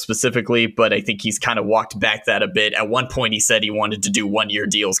deals specifically, but I think he's kind of walked back that a bit. At one point, he said he wanted to do one-year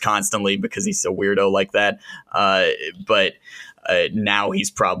deals constantly because he's a weirdo like that. But now he's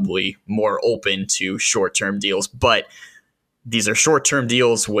probably more open to short-term deals. But these are short-term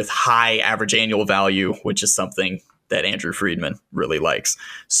deals with high average annual value, which is something that Andrew Friedman really likes.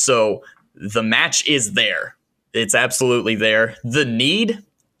 So the match is there. It's absolutely there. The need,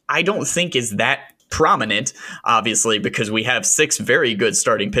 I don't think, is that prominent, obviously, because we have 6 very good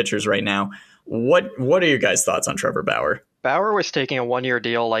starting pitchers right now. What are your guys' thoughts on Trevor Bauer? Bauer was taking a 1-year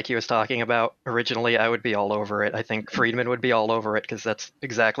deal like he was talking about originally. I would be all over it. I think Friedman would be all over it because that's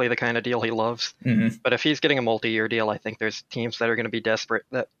exactly the kind of deal he loves. Mm-hmm. But if he's getting a multi-year deal, I think there's teams that are going to be desperate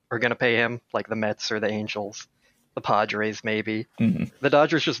that are going to pay him, like the Mets or the Angels, the Padres maybe. Mm-hmm. The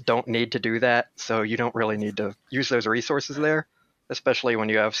Dodgers just don't need to do that, so you don't really need to use those resources there, especially when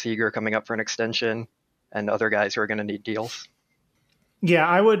you have Seager coming up for an extension and other guys who are going to need deals. Yeah,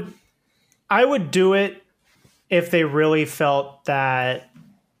 I would do it if they really felt that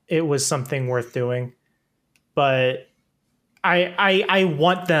it was something worth doing. But I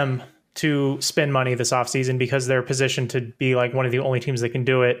want them to spend money this offseason because they're positioned to be like one of the only teams that can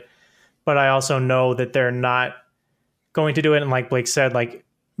do it. But I also know that they're not going to do it. And like Blake said, like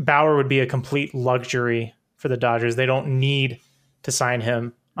Bauer would be a complete luxury for the Dodgers. They don't need to sign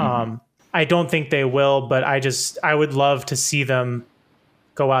him. I don't think they will, but I would love to see them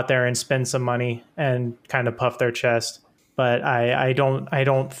go out there and spend some money and kind of puff their chest. But I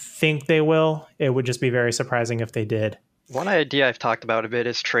don't think they will. It would just be very surprising if they did. One idea I've talked about a bit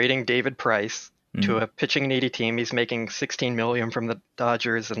is trading David Price to a pitching needy team. He's making $16 million from the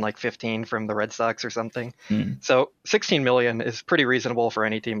Dodgers and like 15 from the Red Sox or something. So $16 million is pretty reasonable for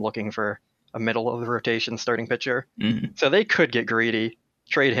any team looking for a middle of the rotation starting pitcher. So they could get greedy,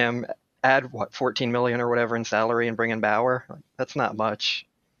 trade him, add $14 million or whatever in salary, and bring in Bauer. That's not much.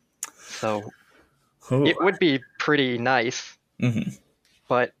 So it would be pretty nice.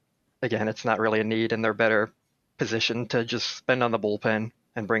 But again, it's not really a need, and they're better positioned to just spend on the bullpen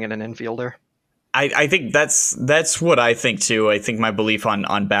and bring in an infielder. I think that's what I think too. I think my belief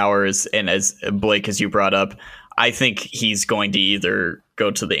on Bauer is, and as Blake, as you brought up, I think he's going to either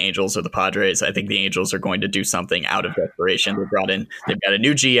go to the Angels or the Padres. I think the Angels are going to do something out of desperation. They've got a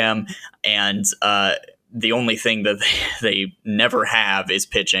new GM, and the only thing that they never have is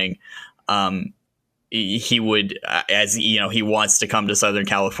pitching. He would, as you know, he wants to come to Southern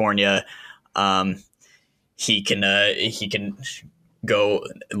California. He can go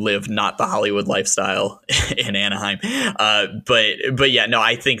live not the Hollywood lifestyle in Anaheim. But yeah, no,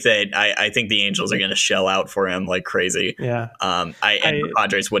 I think the Angels are going to shell out for him like crazy. Yeah. And the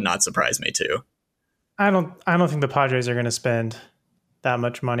Padres would not surprise me too. I don't think the Padres are going to spend that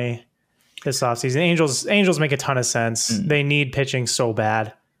much money this offseason. Angels make a ton of sense. They need pitching so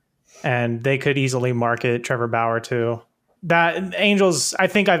bad, and they could easily market Trevor Bauer too. That Angels, I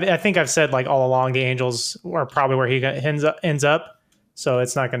think I've said like all along, the Angels are probably where he ends up. So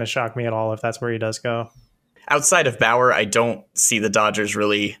it's not going to shock me at all if that's where he does go. Outside of Bauer, I don't see the Dodgers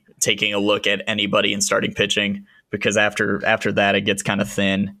really taking a look at anybody in starting pitching, because after that it gets kind of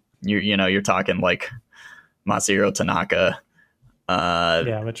thin. You're talking like Masahiro Tanaka.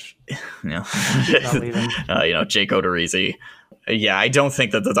 Which Jake Odorizzi. Yeah, I don't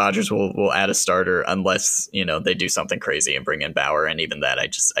think that the Dodgers will add a starter unless they do something crazy and bring in Bauer, and even that I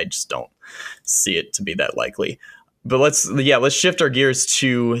just don't see it to be that likely. But let's shift our gears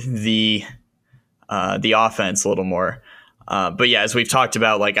to the offense a little more. But yeah, as we've talked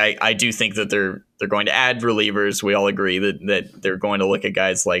about, like I do think that they're going to add relievers. We all agree that they're going to look at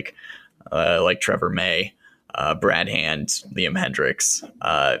guys like Trevor May, Brad Hand, Liam Hendricks,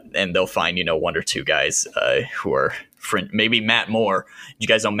 and they'll find one or two guys who are maybe Matt Moore. You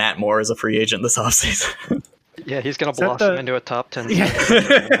guys know Matt Moore is a free agent this offseason. Yeah, he's going to blossom into a top 10.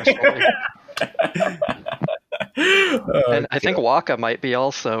 And I think Waka might be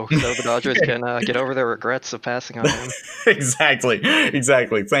also, so the Dodgers can get over their regrets of passing on him. Exactly.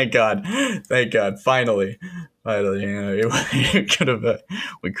 Thank God. Finally. We could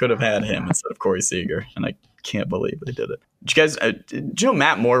have had him instead of Corey Seager, and I can't believe they did it. Did you guys,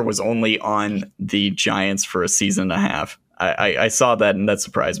 Matt Moore was only on the Giants for a season and a half. I saw that, and that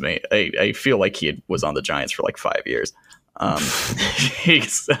surprised me. I feel like he was on the Giants for like 5 years.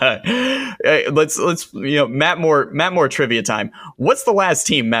 Let's Matt Moore trivia time. What's the last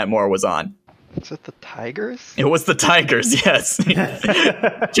team Matt Moore was on? Is it the Tigers? It was the Tigers, yes. 2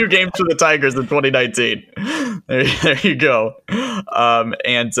 games for the Tigers in 2019. There you go.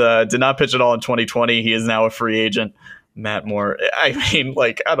 And did not pitch at all in 2020. He is now a free agent. Matt Moore. I mean,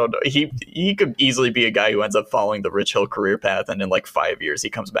 like, I don't know. He could easily be a guy who ends up following the Rich Hill career path, and in like 5 years he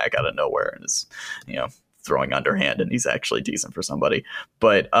comes back out of nowhere and is, throwing underhand, and he's actually decent for somebody.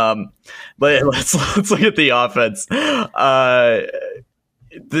 But let's look at the offense.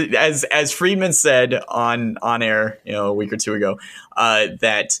 As Friedman said on air, a week or two ago,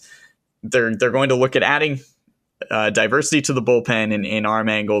 that they're going to look at adding diversity to the bullpen in arm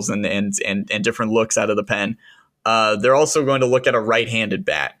angles and different looks out of the pen. They're also going to look at a right-handed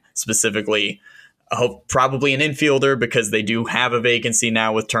bat, specifically. Probably an infielder, because they do have a vacancy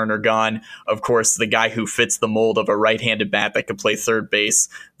now with Turner gone. Of course, the guy who fits the mold of a right-handed bat that can play third base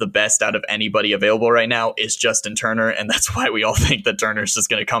the best out of anybody available right now is Justin Turner, and that's why we all think that Turner's just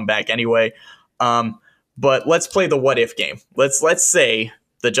going to come back anyway. But let's play the what-if game. Let's say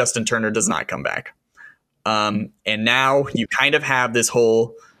that Justin Turner does not come back. And now you kind of have this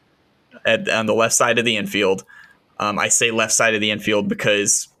hole on the left side of the infield. I say left side of the infield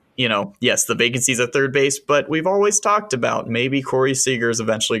because yes, the vacancy's at third base, but we've always talked about maybe Corey Seager is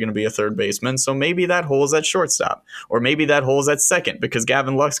eventually going to be a third baseman. So maybe that hole is at shortstop, or maybe that hole is at second, because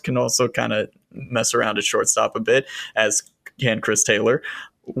Gavin Lux can also kind of mess around at shortstop a bit, as can Chris Taylor.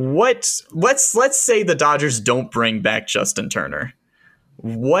 let's say the Dodgers don't bring back Justin Turner.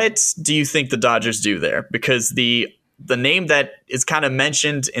 What do you think the Dodgers do there? Because the name that is kind of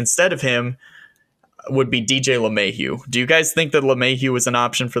mentioned instead of him would be DJ LeMahieu. Do you guys think that LeMahieu is an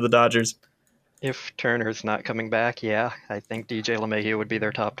option for the Dodgers? If Turner's not coming back, yeah, I think DJ LeMahieu would be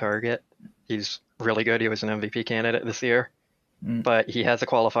their top target. He's really good. He was an MVP candidate this year, but he has a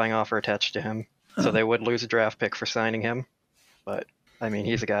qualifying offer attached to him, so they would lose a draft pick for signing him. But I mean,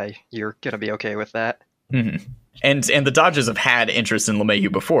 he's a guy you're gonna be okay with that. Mm-hmm. And the Dodgers have had interest in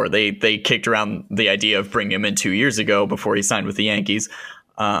LeMahieu before. They kicked around the idea of bringing him in 2 years ago before he signed with the Yankees,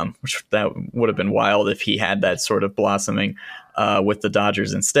 which that would have been wild if he had that sort of blossoming with the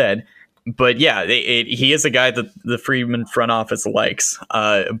Dodgers instead. But yeah, he is a guy that the Friedman front office likes.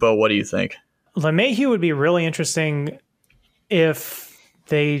 Bo, what do you think? LeMahieu would be really interesting if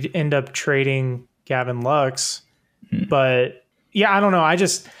they end up trading Gavin Lux. But yeah, I don't know.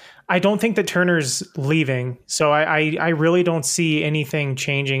 I don't think that Turner's leaving. So I really don't see anything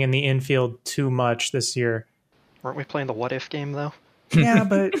changing in the infield too much this year. Weren't we playing the what if game though? Yeah,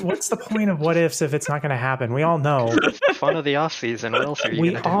 but what's the point of what ifs if it's not going to happen? We all know. That's the fun of the offseason. What else are you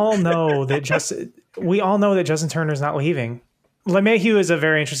We going to do? all know that Justin Turner's not leaving. LeMahieu is a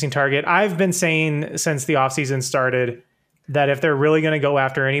very interesting target. I've been saying since the offseason started that if they're really going to go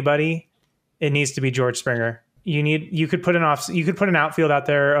after anybody, it needs to be George Springer. You could put an outfield out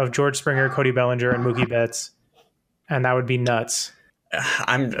there of George Springer, Cody Bellinger, and Mookie Betts, and that would be nuts.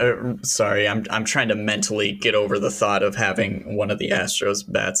 I'm sorry. I'm trying to mentally get over the thought of having one of the Astros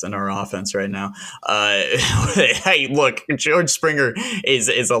bats in our offense right now. Hey, look, George Springer is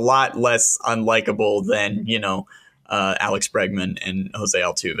a lot less unlikable than Alex Bregman and Jose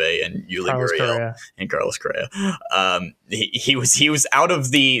Altuve and Yuli Gurriel and Carlos Correa. He was out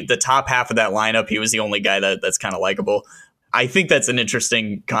of the top half of that lineup. He was the only guy that's kind of likable. I think that's an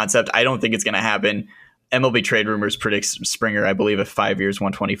interesting concept. I don't think it's going to happen. MLB Trade Rumors predicts Springer, I believe, at 5 years,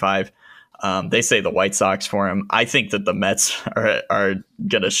 $125. They say the White Sox for him. I think that the Mets are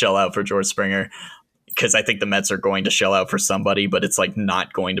going to shell out for George Springer because I think the Mets are going to shell out for somebody, but it's like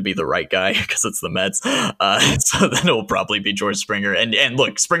not going to be the right guy because it's the Mets. So then it will probably be George Springer. And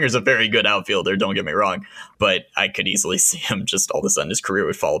look, Springer's a very good outfielder. Don't get me wrong, but I could easily see him just all of a sudden his career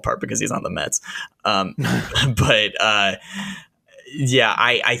would fall apart because he's on the Mets. Yeah,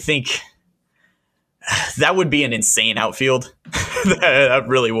 I think that would be an insane outfield. That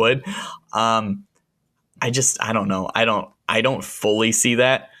really would. I don't know. I don't fully see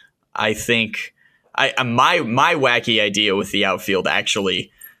that. I think my wacky idea with the outfield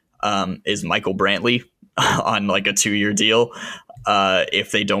actually is Michael Brantley on like a 2-year deal.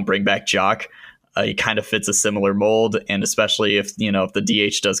 If they don't bring back Jock, he kind of fits a similar mold, and especially if the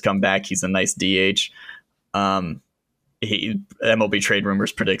DH does come back, he's a nice DH. MLB Trade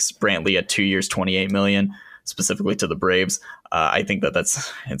Rumors predicts Brantley at 2 years, $28 million, specifically to the Braves. I think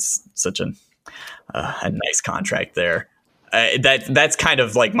it's such a nice contract there. That's kind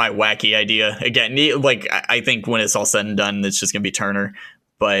of like my wacky idea. Again, like I think when it's all said and done, it's just gonna be Turner.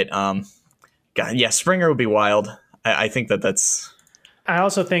 But God, yeah, Springer would be wild. I think that's. I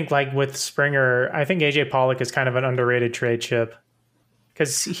also think like with Springer, I think AJ Pollock is kind of an underrated trade chip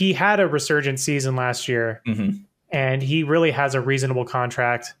because he had a resurgent season last year. Mm-hmm. And he really has a reasonable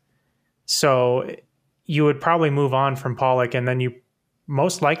contract. So you would probably move on from Pollock, and then you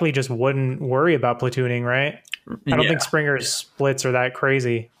most likely just wouldn't worry about platooning, right? I don't think Springer's splits are that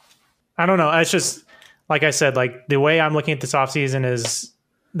crazy. I don't know. It's just, like I said, like the way I'm looking at this offseason is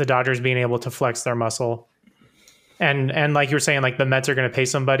the Dodgers being able to flex their muscle. And like you were saying, like the Mets are going to pay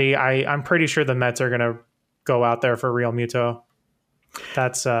somebody. I'm pretty sure the Mets are going to go out there for Real Muto.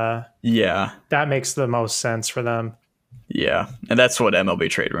 That's that makes the most sense for them. Yeah, and that's what MLB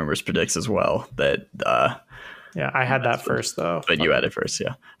Trade Rumors predicts as well. That I had that first though. But you had it first,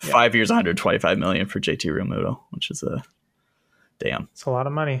 yeah. 5 years, $125 million for JT Realmuto, which is damn. It's a lot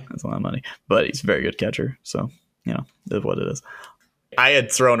of money. That's a lot of money, but he's a very good catcher, so that's what it is. I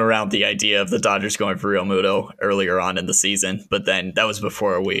had thrown around the idea of the Dodgers going for Realmuto earlier on in the season, but then that was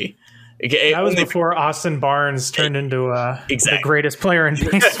before before Austin Barnes turned into the greatest player in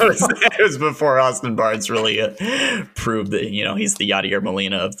baseball. It was before Austin Barnes really proved that he's the Yadier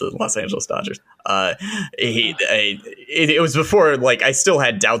Molina of the Los Angeles Dodgers. It was before I still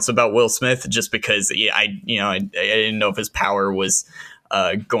had doubts about Will Smith just because I didn't know if his power was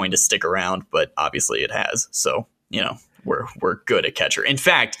going to stick around, but obviously it has. So we're good at catcher. In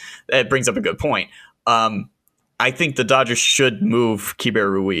fact, that brings up a good point. I think the Dodgers should move Keibert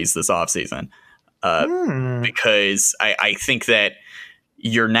Ruiz this offseason because I think that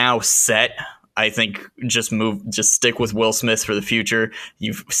you're now set I think just stick with Will Smith for the future.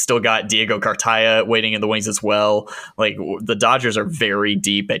 You've still got Diego Cartaya waiting in the wings as well. Like, the Dodgers are very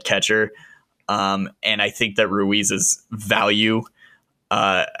deep at catcher. And I think that Ruiz's value,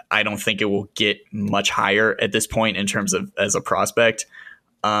 I don't think it will get much higher at this point in terms of as a prospect.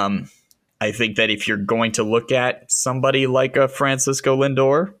 I think that if you're going to look at somebody like a Francisco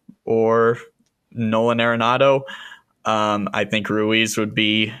Lindor or Nolan Arenado, I think Ruiz would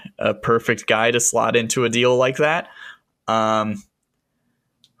be a perfect guy to slot into a deal like that.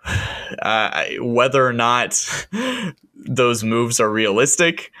 Whether or not those moves are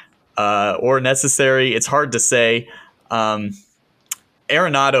realistic or necessary, it's hard to say.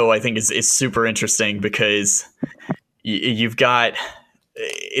 Arenado, I think, is super interesting because you've got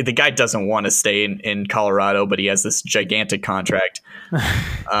the guy doesn't want to stay in Colorado, but he has this gigantic contract.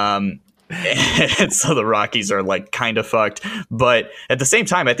 And so the Rockies are like kind of fucked. But at the same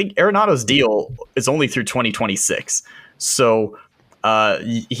time, I think Arenado's deal is only through 2026. So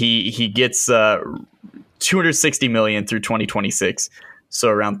he gets $260 million through 2026. So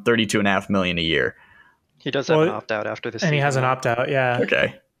around $32.5 million a year. He does have an opt-out after this and season. He has an opt-out, yeah.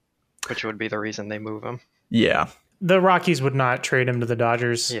 Okay. Which would be the reason they move him. Yeah. The Rockies would not trade him to the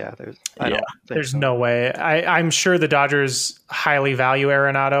Dodgers. Yeah, there's no way. I'm sure the Dodgers highly value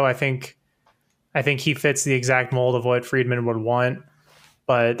Arenado. I think he fits the exact mold of what Friedman would want,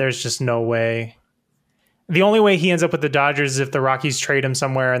 but there's just no way. The only way he ends up with the Dodgers is if the Rockies trade him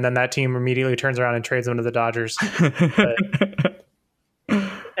somewhere and then that team immediately turns around and trades him to the Dodgers.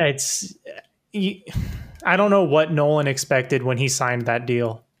 I don't know what Nolan expected when he signed that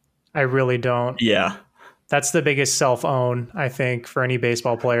deal. I really don't. Yeah. That's the biggest self-own, I think, for any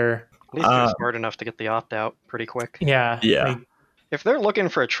baseball player. At least they're smart enough to get the opt-out pretty quick. Yeah. Yeah. If they're looking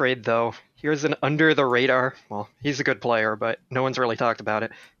for a trade, though, here's an under-the-radar. Well, he's a good player, but no one's really talked about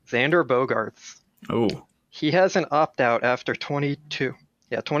it. Xander Bogaerts. Oh. He has an opt-out after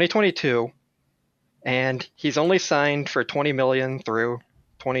 2022, and he's only signed for $20 million through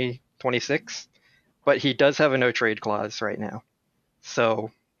 2026, but he does have a no-trade clause right now.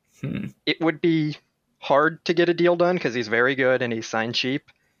 So it would be hard to get a deal done because he's very good and he's signed cheap.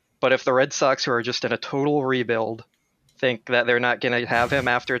 But if the Red Sox, who are just in a total rebuild, think that they're not going to have him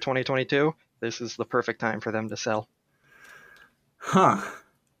after 2022, this is the perfect time for them to sell. Huh.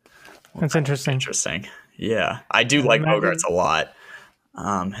 That's interesting. Interesting. Yeah. I do like Bogaerts a lot.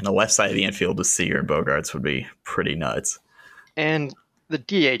 And the left side of the infield with Seager and Bogaerts would be pretty nuts. And the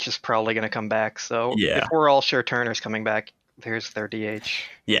DH is probably going to come back. So if we're all sure Turner's coming back, there's their DH.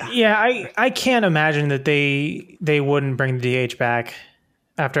 Yeah. Yeah, I can't imagine that they wouldn't bring the DH back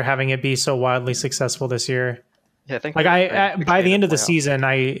after having it be so wildly successful this year. Yeah, I think by the end of the season,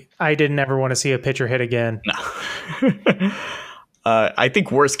 I didn't ever want to see a pitcher hit again. No. I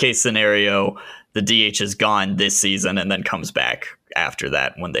think worst case scenario, the DH is gone this season and then comes back after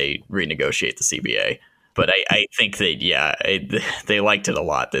that when they renegotiate the CBA. But I think that, they liked it a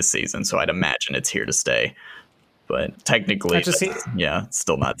lot this season, so I'd imagine it's here to stay. But technically, it's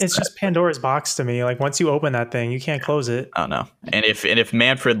still not. It's just Pandora's box to me. Like, once you open that thing, you can't close it. I don't know. And if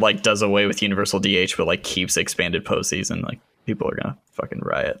Manfred like does away with universal DH but like keeps expanded postseason, like people are gonna fucking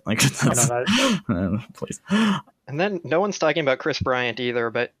riot. Like, please. And then no one's talking about Chris Bryant either,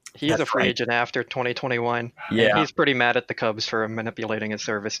 but he's a free agent after 2021. Yeah, and he's pretty mad at the Cubs for manipulating his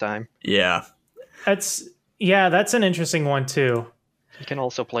service time. Yeah, that's an interesting one too. He can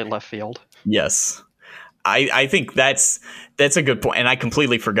also play left field. Yes. I think that's a good point, and I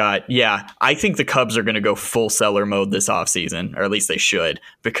completely forgot. Yeah, I think the Cubs are going to go full seller mode this offseason, or at least they should,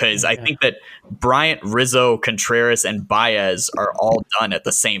 because I think that Bryant, Rizzo, Contreras, and Baez are all done at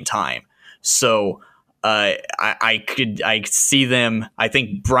the same time. So I see them. I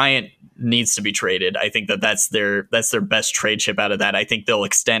think Bryant needs to be traded. I think that's their best trade chip out of that. I think they'll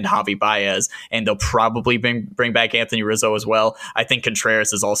extend Javi Baez, and they'll probably bring back Anthony Rizzo as well. I think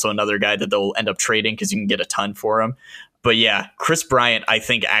Contreras is also another guy that they'll end up trading because you can get a ton for him. But yeah, Chris Bryant, I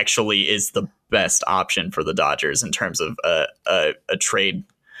think, actually is the best option for the Dodgers in terms of a trade,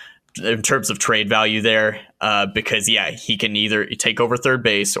 in terms of trade value there, because he can either take over third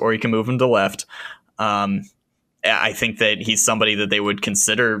base or he can move him to left. I think that he's somebody that they would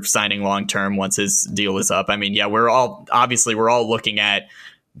consider signing long-term once his deal is up. I mean, we're all looking at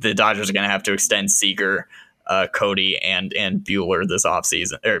the Dodgers are going to have to extend Seager, Cody, and Buehler this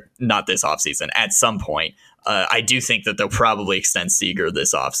offseason, or not this offseason, at some point. I do think that they'll probably extend Seager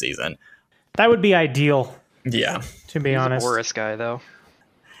this offseason. That would be ideal. Yeah. To be honest. He's a Boris guy, though.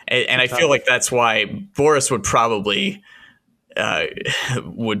 And I feel like that's why Boris would probably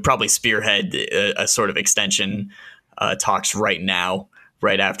spearhead a sort of extension talks right now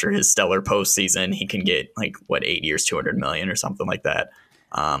right after his stellar postseason, he can get like 8 years, $200 million or something like that.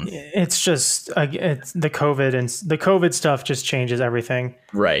 It's just it's the COVID, and the COVID stuff just changes everything.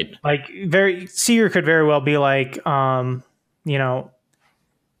 Right. Like Seager could very well be like, no,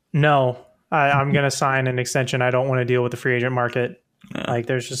 I'm going to sign an extension. I don't want to deal with the free agent market. Yeah. Like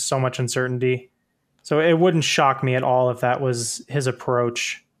there's just so much uncertainty. So it wouldn't shock me at all if that was his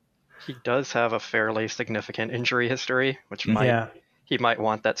approach. He does have a fairly significant injury history, which he might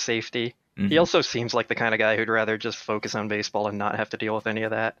want that safety. Mm-hmm. He also seems like the kind of guy who'd rather just focus on baseball and not have to deal with any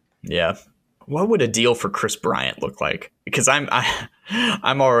of that. Yeah. What would a deal for Chris Bryant look like? Because I'm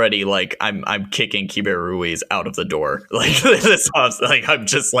already like I'm kicking Keibert Ruiz out of the door. Like this, like I'm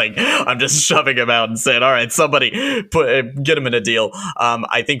just shoving him out and saying, all right, somebody get him in a deal.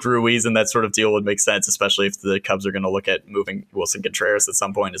 I think Ruiz in that sort of deal would make sense, especially if the Cubs are going to look at moving Wilson Contreras at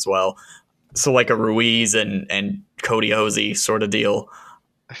some point as well. So like a Ruiz and Cody Hosey sort of deal.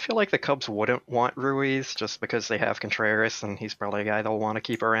 I feel like the Cubs wouldn't want Ruiz just because they have Contreras and he's probably a guy they'll want to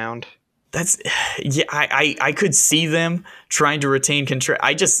keep around. I could see them trying to retain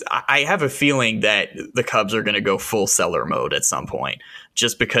Contreras. I have a feeling that the Cubs are going to go full seller mode at some point,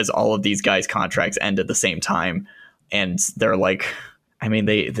 just because all of these guys' contracts end at the same time, and they're like, I mean,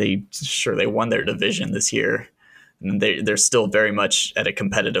 they won their division this year, and they're still very much at a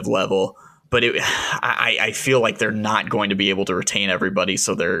competitive level. But I feel like they're not going to be able to retain everybody,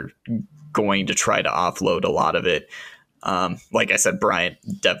 so they're going to try to offload a lot of it. Like I said, Bryant,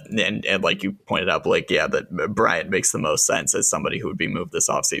 and like you pointed out, Blake, that Bryant makes the most sense as somebody who would be moved this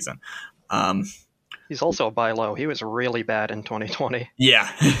offseason. He's also a buy low. He was really bad in 2020.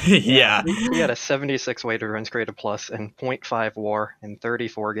 Yeah. Yeah. He had a 76 weighted runs created plus and 0.5 WAR in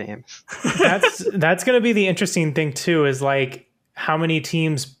 34 games. That's going to be the interesting thing too, is like how many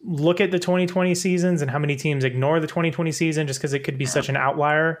teams look at the 2020 seasons and how many teams ignore the 2020 season just because it could be such an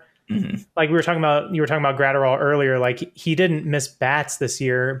outlier. Mm-hmm. Like you were talking about Gratterall earlier, like he didn't miss bats this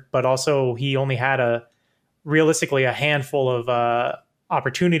year, but also he only had realistically a handful of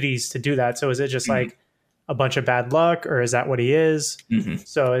opportunities to do that. So is it just like a bunch of bad luck, or is that what he is? Mm-hmm.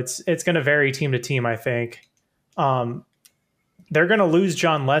 So it's going to vary team to team, I think. They're going to lose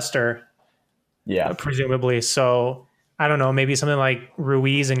John Lester, presumably. So I don't know, maybe something like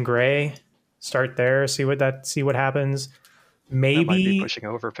Ruiz and Gray, start there, see what happens. Maybe that might be pushing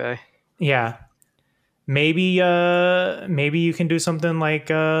overpay. Yeah. Maybe you can do something like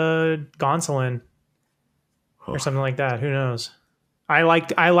Gonsolin or something like that. Who knows? I like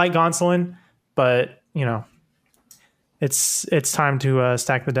Gonsolin, but it's time to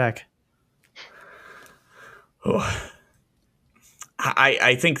stack the deck. Oh.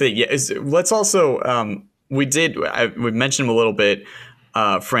 I think that let's also we mentioned him a little bit.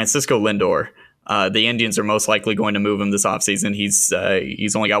 Francisco Lindor. The Indians are most likely going to move him this offseason.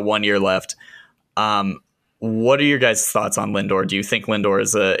 He's only got 1 year left. What are your guys' thoughts on Lindor? Do you think Lindor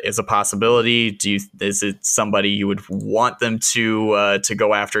is a possibility? Is it somebody you would want them to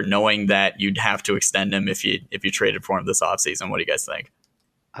go after, knowing that you'd have to extend him if you traded for him this offseason? What do you guys think?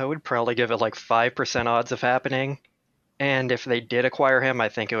 I would probably give it like 5% odds of happening. And if they did acquire him, I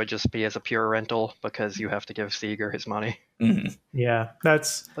think it would just be as a pure rental because you have to give Seager his money. Mm-hmm. Yeah,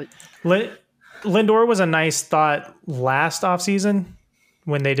 that's Lindor was a nice thought last offseason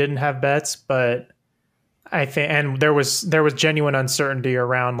when they didn't have Betts, but I think, and there was genuine uncertainty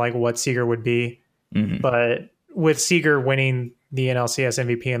around like what Seager would be. Mm-hmm. But with Seager winning the NLCS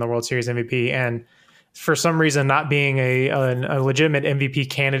MVP and the World Series MVP, and for some reason not being a legitimate MVP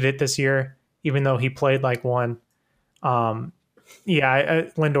candidate this year, even though he played like one. Lindor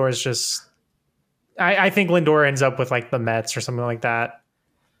is just. I think Lindor ends up with like the Mets or something like that.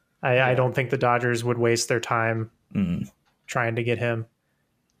 I don't think the Dodgers would waste their time trying to get him.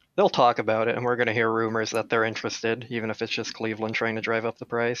 They'll talk about it, and we're going to hear rumors that they're interested, even if it's just Cleveland trying to drive up the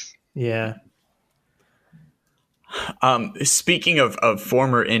price. Yeah. Speaking of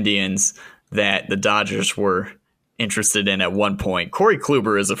former Indians that the Dodgers were interested in at one point, Corey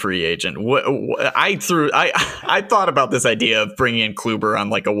Kluber is a free agent. I thought about this idea of bringing in Kluber on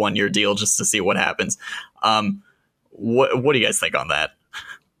like a 1 year deal just to see what happens. What do you guys think on that?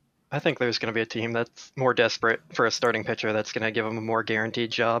 I think there's going to be a team that's more desperate for a starting pitcher that's going to give him a more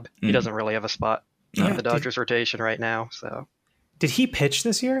guaranteed job. Mm. He doesn't really have a spot in the Dodgers rotation right now. So, did he pitch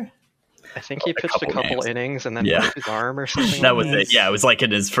this year? I think he pitched a couple innings and then broke his arm or something. That was it. Yeah, it was like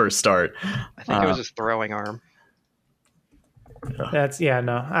in his first start. I think it was his throwing arm.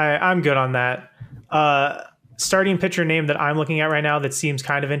 I'm good on that. Starting pitcher name that I'm looking at right now that seems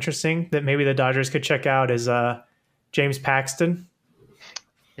kind of interesting that maybe the Dodgers could check out is James Paxton.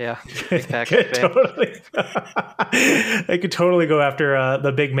 Yeah, big Packers fan. Totally. They could totally go after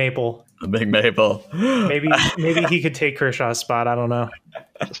the Big Maple. The Big Maple. Maybe he could take Kershaw's spot. I don't know.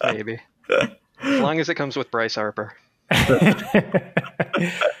 Just maybe. As long as it comes with Bryce Harper.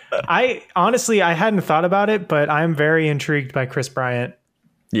 I hadn't thought about it, but I'm very intrigued by Chris Bryant.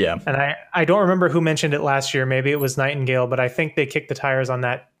 Yeah. And I don't remember who mentioned it last year. Maybe it was Nightingale, but I think they kicked the tires on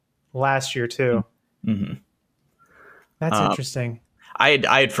that last year too. Mm-hmm. That's interesting. I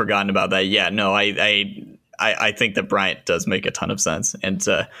had forgotten about that. Yeah, no, I think that Bryant does make a ton of sense, and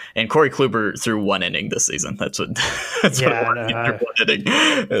Corey Kluber threw one inning this season. That's what it was. One inning,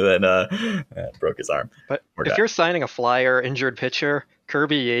 and then broke his arm. But if you're signing a flyer injured pitcher,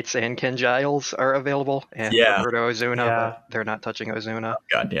 Kirby Yates and Ken Giles are available, and Roberto Ozuna, but they're not touching Ozuna. Oh,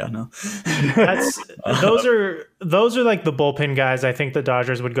 God, yeah, no. Those are like the bullpen guys. I think the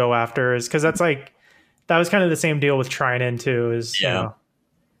Dodgers would go after, is because that was kind of the same deal with Treinen too. You know,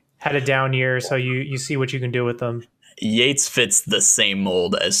 had a down year, so you see what you can do with them. Yates fits the same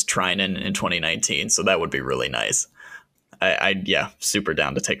mold as Treinen in 2019, so that would be really nice. I super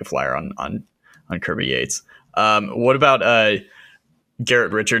down to take a flyer on Kirby Yates. What about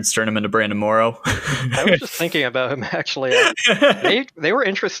Garrett Richards turn him into Brandon Morrow? I was just thinking about him actually. They were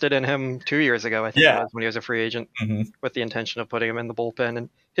interested in him 2 years ago, I think, when he was a free agent, with the intention of putting him in the bullpen, and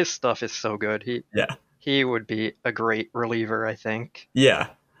his stuff is so good. He would be a great reliever, I think. Yeah.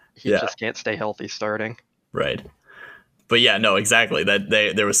 He just can't stay healthy starting. Right. But yeah, no, exactly. That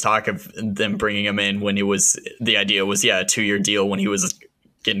there was talk of them bringing him in when the idea was, a 2-year deal when he was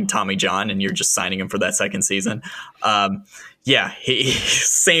getting Tommy John, and you're just signing him for that second season.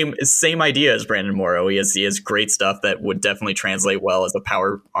 Same idea as Brandon Morrow. He has great stuff that would definitely translate well as a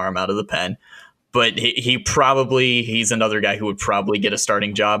power arm out of the pen. But he's another guy who would probably get a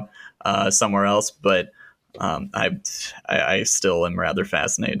starting job somewhere else. But I still am rather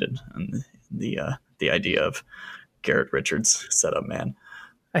fascinated in the idea of Garrett Richards setup, man.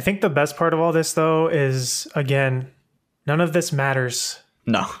 I think the best part of all this, though, is, again, none of this matters.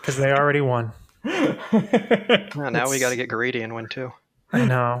 No, because they already won. Now we got to get greedy and win too. I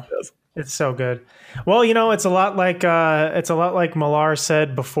know. It's so good. Well, it's a lot like Millar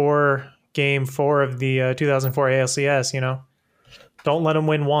said before Game 4 of the 2004 ALCS. Don't let them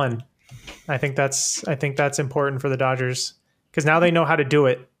win one. I think that's important for the Dodgers, because now they know how to do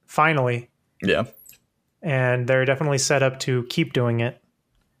it finally. Yeah, and they're definitely set up to keep doing it,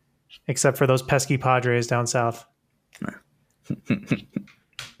 except for those pesky Padres down south.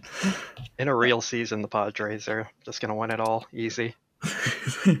 In a real season, the Padres are just going to win it all easy.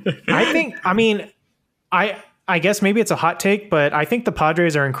 I guess maybe it's a hot take, but I think the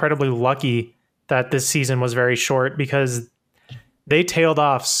Padres are incredibly lucky that this season was very short, because they tailed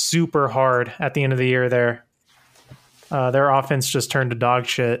off super hard at the end of the year there. Their offense just turned to dog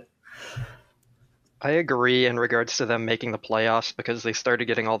shit. I agree in regards to them making the playoffs, because they started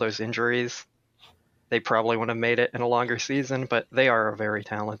getting all those injuries. They probably would have made it in a longer season, but they are a very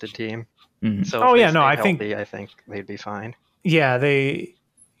talented team. Mm-hmm. So I think they'd be fine. Yeah,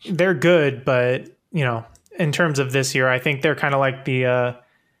 they're good, but in terms of this year, I think they're kind of like the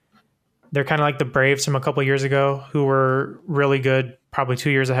Braves from a couple years ago, who were really good, probably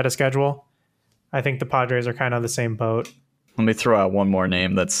 2 years ahead of schedule. I think the Padres are kind of the same boat. Let me throw out one more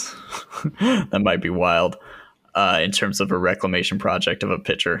name that might be wild in terms of a reclamation project of a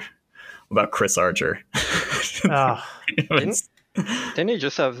pitcher. About Chris Archer. Didn't he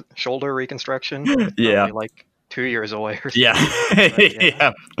just have shoulder reconstruction? Yeah. Probably like 2 years away or something.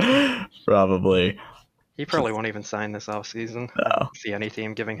 Yeah. Yeah. Probably. He probably won't even sign this offseason. No. I don't see any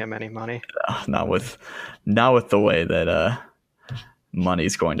team giving him any money. No, not with the way that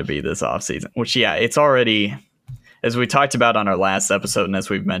money's going to be this offseason. Which, it's already, as we talked about on our last episode, and as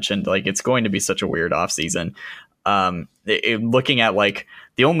we've mentioned, like, it's going to be such a weird offseason. Looking at like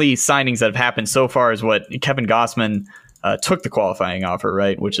the only signings that have happened so far is what Kevin Gossman took the qualifying offer,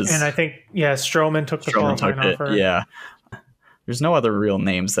 right? Which is, and I think Stroman took the qualifying offer. Yeah, there's no other real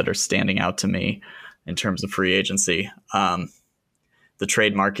names that are standing out to me in terms of free agency. The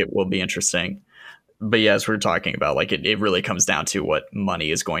trade market will be interesting, but as we're talking about, like it really comes down to what money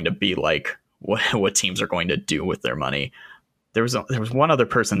is going to be like, what teams are going to do with their money. There was one other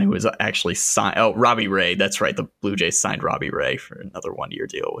person who was actually signed. Oh, Robbie Ray. That's right. The Blue Jays signed Robbie Ray for another 1-year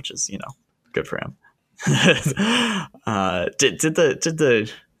deal, which is, good for him. Did the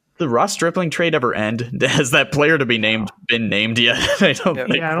Ross Stripling trade ever end? Has that player to be named been named yet? I don't think.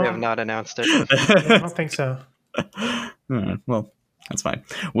 We have not announced it. I don't think so. Well, that's fine.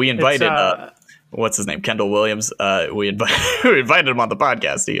 We invited what's his name, Kendall Williams. We invited him on the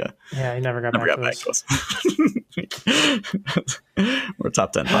podcast. He never got back to us. We're a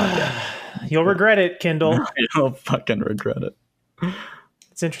top 10 podcast. You'll regret it, Kindle. You'll fucking regret it.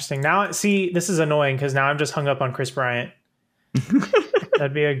 It's interesting. Now, see, this is annoying because now I'm just hung up on Chris Bryant.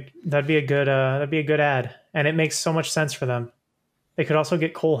 That'd be a good ad, and it makes so much sense for them. They could also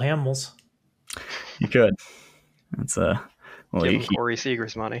get Cole Hamels. You could. That's Give him Corey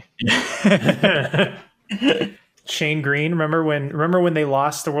Seager's money. Shane Green. Remember when they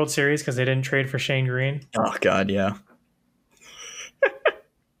lost the World Series because they didn't trade for Shane Green? Oh God, yeah.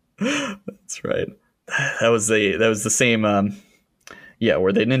 That's right. That was the same.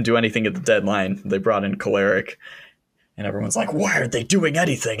 Where they didn't do anything at the deadline. They brought in Kolarek, and everyone's like, "Why aren't they doing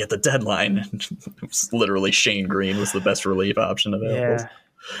anything at the deadline?" It was literally Shane Green was the best relief option available.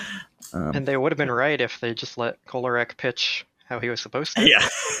 Yeah. And they would have been right if they just let Kolarek pitch how he was supposed to. Yeah.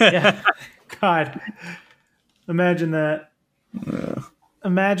 Yeah. God. Imagine that.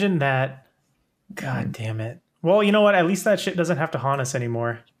 Imagine that. God damn it. Well, you know what? At least that shit doesn't have to haunt us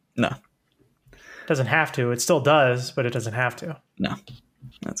anymore. No. Doesn't have to. It still does, but it doesn't have to. No.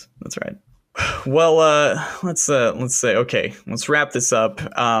 That's right. Well, let's say, okay, let's wrap this up.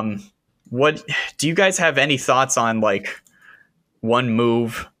 What do you guys have any thoughts on, like, one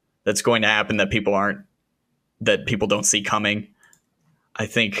move that's going to happen that people don't see coming? I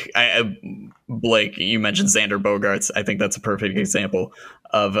think Blake, you mentioned Xander Bogaerts. I think that's a perfect example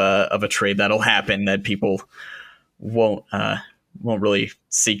of a trade that'll happen that people won't really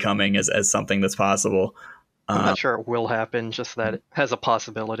see coming as something that's possible. I'm not sure it will happen, just that it has a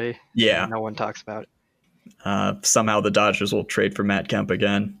possibility. Yeah. No one talks about it. Somehow the Dodgers will trade for Matt Kemp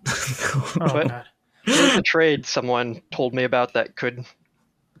again. God. Here's a trade someone told me about that could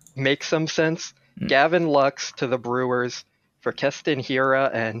make some sense. Gavin Lux to the Brewers for Keston Hiura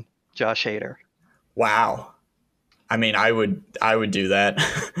and Josh Hader. Wow. I mean, I would do that.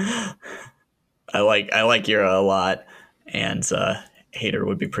 I like Hiura a lot, and Hader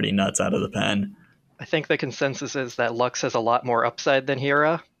would be pretty nuts out of the pen. I think the consensus is that Lux has a lot more upside than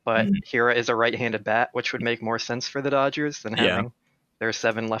Hiura, but Hiura is a right-handed bat, which would make more sense for the Dodgers than having their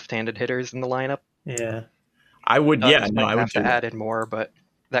 7 left-handed hitters in the lineup. Yeah. I would, I would have to do add in more, but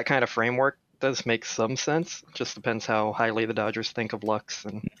that kind of framework does make some sense. It just depends how highly the Dodgers think of Lux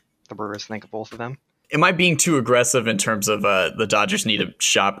and the Brewers think of both of them. Am I being too aggressive in terms of the Dodgers need to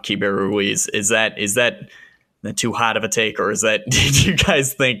shop Keibert Ruiz? Is that too hot of a take, or is that? Do you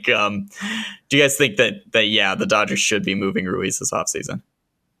guys think? That the Dodgers should be moving Ruiz this offseason?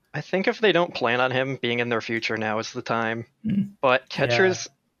 I think if they don't plan on him being in their future, now is the time. But catchers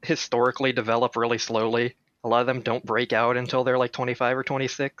historically develop really slowly. A lot of them don't break out until they're like 25 or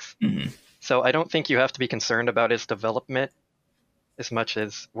 26. So I don't think you have to be concerned about his development as much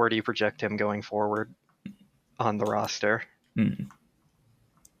as where do you project him going forward on the roster.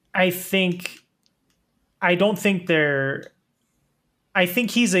 I think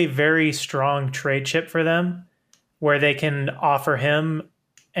he's a very strong trade chip for them where they can offer him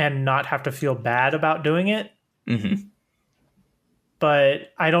and not have to feel bad about doing it.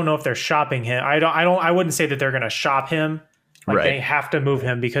 But I don't know if they're shopping him. I wouldn't say that they're going to shop him. Like they have to move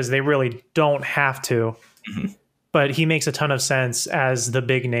him because they really don't have to. But he makes a ton of sense as the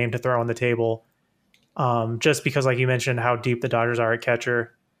big name to throw on the table. Just because, like you mentioned, how deep the Dodgers are at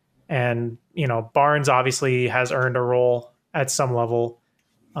catcher. And, Barnes obviously has earned a role at some level.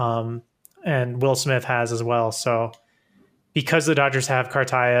 And Will Smith has as well. So because the Dodgers have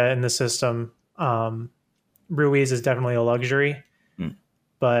Cartaya in the system, Ruiz is definitely a luxury.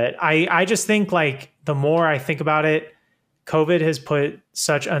 But I just think, like, the more I think about it, COVID has put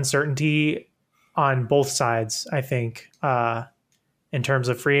such uncertainty on both sides, I think, in terms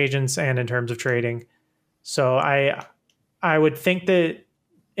of free agents and in terms of trading. So I would think that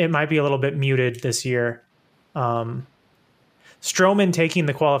it might be a little bit muted this year. Stroman taking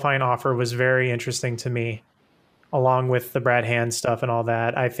the qualifying offer was very interesting to me, along with the Brad Hand stuff and all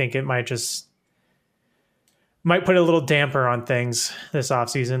that. I think it might put a little damper on things this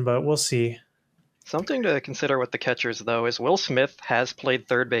offseason, but we'll see. Something to consider with the catchers, though, is Will Smith has played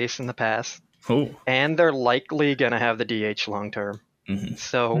third base in the past. Ooh. And they're likely going to have the DH long term.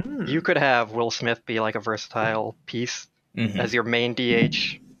 So you could have Will Smith be like a versatile piece as your main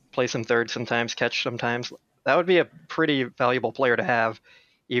DH, play some third sometimes, catch sometimes. That would be a pretty valuable player to have,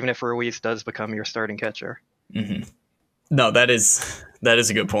 even if Ruiz does become your starting catcher. No, that is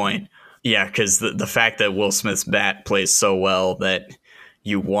a good point. Yeah, because the fact that Will Smith's bat plays so well that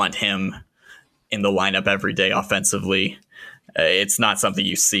you want him in the lineup every day offensively, it's not something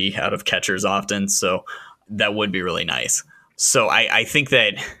you see out of catchers often. So that would be really nice. So I think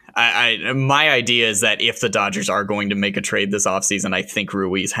that My idea is that if the Dodgers are going to make a trade this offseason, I think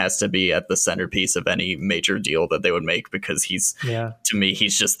Ruiz has to be at the centerpiece of any major deal that they would make, because to me,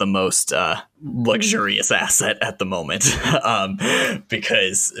 he's just the most luxurious asset at the moment.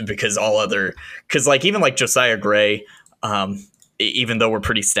 Because like even like Josiah Gray, even though we're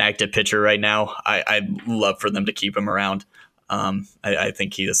pretty stacked at pitcher right now, I'd love for them to keep him around. I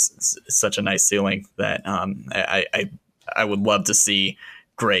think he is such a nice ceiling that I would love to see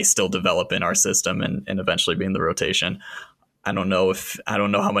Gray still develop in our system and eventually be in the rotation. I don't know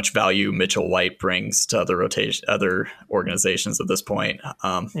how much value Mitchell White brings to other organizations at this point.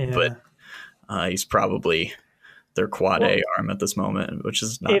 But he's probably their quad A arm at this moment, which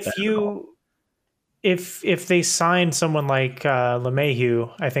is not bad at all. If they sign someone like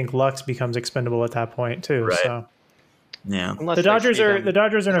LeMahieu, I think Lux becomes expendable at that point too. Right. So yeah, the Dodgers are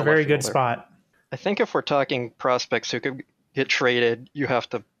in a very good spot. I think if we're talking prospects who could get traded, you have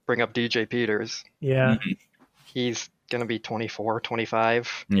to bring up DJ Peters. Yeah. Mm-hmm. He's going to be 24,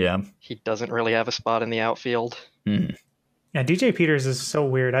 25. Yeah. He doesn't really have a spot in the outfield. Mm-hmm. Yeah, DJ Peters is so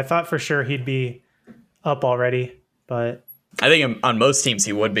weird. I thought for sure he'd be up already, but I think on most teams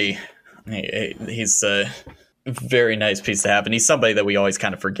he would be. He's a very nice piece to have, and he's somebody that we always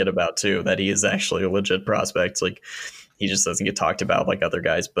kind of forget about too, that he is actually a legit prospect. Like, he just doesn't get talked about like other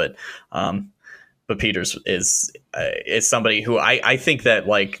guys, but Peters is somebody who I think that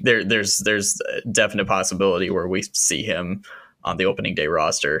like there's a definite possibility where we see him on the opening day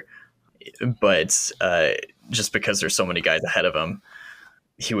roster, but just because there's so many guys ahead of him,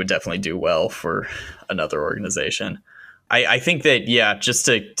 he would definitely do well for another organization. I think that, yeah, just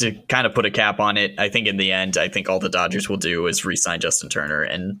to kind of put a cap on it, I think in the end, I think all the Dodgers will do is re-sign Justin Turner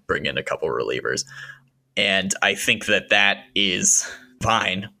and bring in a couple relievers. And I think that is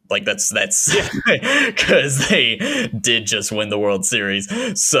fine. Like that's because they did just win the World Series.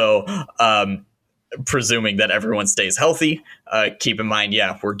 So presuming that everyone stays healthy, keep in mind,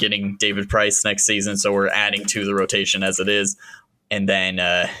 yeah, we're getting David Price next season. So we're adding to the rotation as it is. And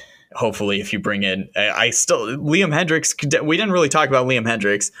then hopefully if you bring in, Liam Hendricks, we didn't really talk about Liam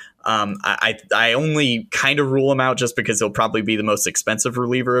Hendricks. I only kind of rule him out just because he'll probably be the most expensive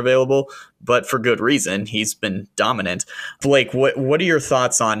reliever available, but for good reason. He's been dominant. Blake, what are your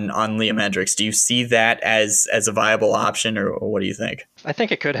thoughts on Liam Hendricks? Do you see that as a viable option, or what do you think? I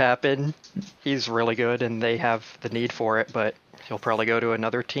think it could happen. He's really good and they have the need for it, but he'll probably go to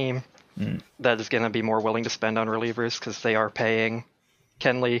another team that is going to be more willing to spend on relievers, because they are paying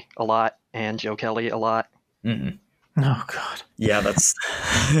Kenley a lot and Joe Kelly a lot. Mm-hmm. Oh God. Yeah, that's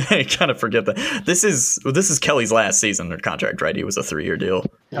I kind of forget that this is Kelly's last season under contract, right? He was a 3-year deal.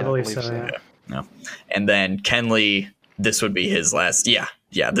 I believe so. Yeah. And then Kenley, this would be his last. Yeah.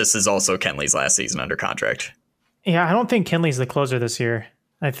 This is also Kenley's last season under contract. Yeah, I don't think Kenley's the closer this year.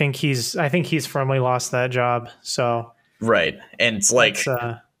 I think he's firmly lost that job. So right, and it's like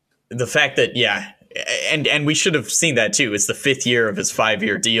the fact that And we should have seen that too. It's the 5th year of his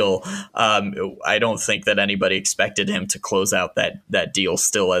 5-year deal. I don't think that anybody expected him to close out that deal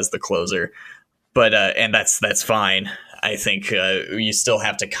still as the closer, but and that's fine. I think you still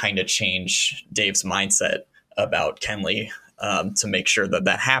have to kind of change Dave's mindset about Kenley to make sure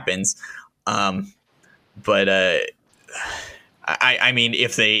that happens. But I mean,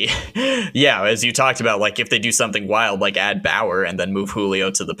 if they, as you talked about, like if they do something wild, like add Bauer and then move Julio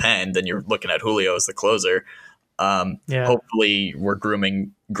to the pen, then you're looking at Julio as the closer. Hopefully we're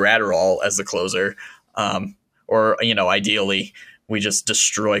grooming Gratterall as the closer. Or, ideally we just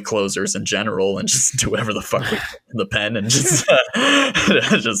destroy closers in general and just do whatever the fuck we put in the pen and just,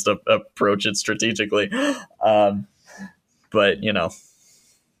 just approach it strategically. But, gotta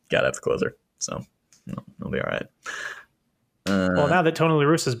have the closer. So it'll be all right. Well, now that Tony La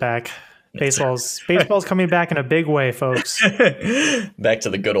Russa's back, baseball's coming back in a big way, folks. Back to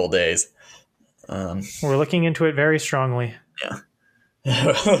the good old days. We're looking into it very strongly.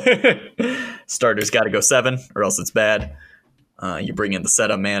 Yeah. Starters got to go 7 or else it's bad. You bring in the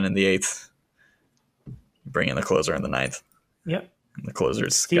setup man in the 8th. You bring in the closer in the 9th. Yep. And the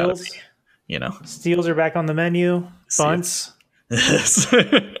closer's got to be, Steals are back on the menu. Bunts.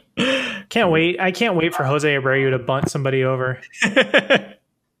 Can't wait. I can't wait for Jose Abreu to bunt somebody over.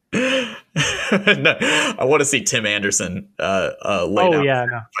 No, I want to see Tim Anderson lay down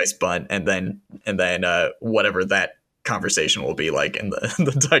nice bunt, and then whatever that conversation will be like in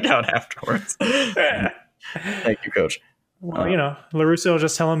the dugout afterwards. Thank you, Coach. Well, La Russa will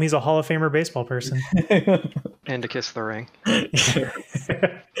just tell him he's a Hall of Famer baseball person. And to kiss the ring.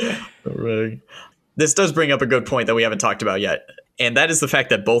 Right. This does bring up a good point that we haven't talked about yet. And that is the fact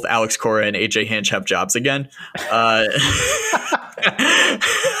that both Alex Cora and AJ Hinch have jobs again.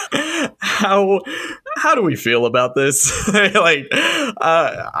 how do we feel about this? Like,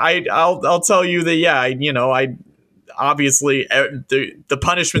 I'll tell you that, yeah, I obviously the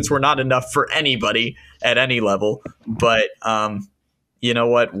punishments were not enough for anybody at any level, but you know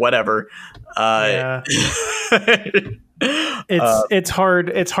what, whatever. Yeah. It's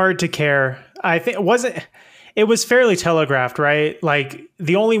hard to care. I think it was fairly telegraphed, right? Like,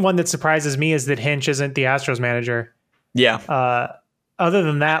 the only one that surprises me is that Hinch isn't the Astros manager. Yeah. Other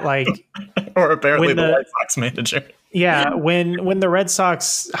than that, like, or apparently the White Sox manager. Yeah, when the Red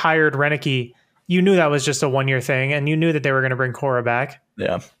Sox hired Renicky, you knew that was just a 1-year thing, and you knew that they were going to bring Cora back.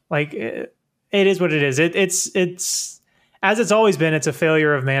 Yeah. Like, it is what it is. It's as it's always been. It's a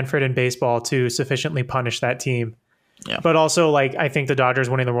failure of Manfred in baseball to sufficiently punish that team. Yeah. But also, like, I think the Dodgers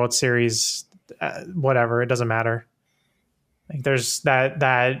winning the World Series, whatever, it doesn't matter. Like, there's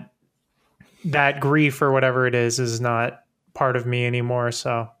that grief or whatever it is not part of me anymore.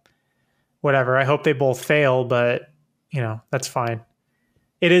 So whatever. I hope they both fail, but that's fine.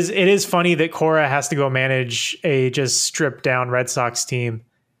 It is funny that Cora has to go manage a just stripped down Red Sox team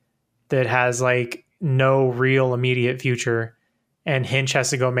that has like no real immediate future, and Hinch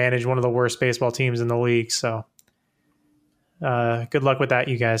has to go manage one of the worst baseball teams in the league. So good luck with that,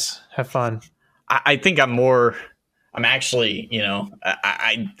 you guys. Have fun. I think I'm actually,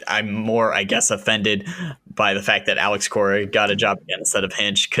 I'm more, I guess, offended by the fact that Alex Cora got a job again instead of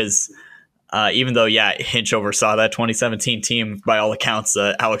Hinch, because even though, Hinch oversaw that 2017 team, by all accounts,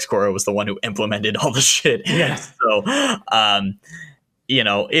 Alex Cora was the one who implemented all the shit. Yeah. So,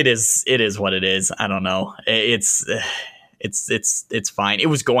 it is what it is. I don't know. It's fine. It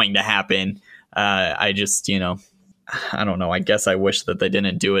was going to happen. I just, I don't know. I guess I wish that they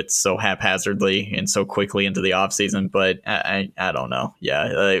didn't do it so haphazardly and so quickly into the off season, but I don't know.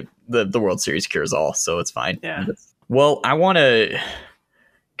 Yeah. The World Series cures all, so it's fine. Yeah. Well, I want to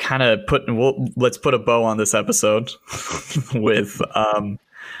kind of let's put a bow on this episode with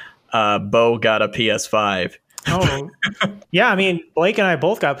Bo got a PS5. Oh, yeah. I mean, Blake and I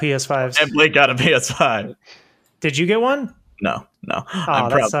both got PS5s. And Blake got a PS5. Did you get one? No. Oh,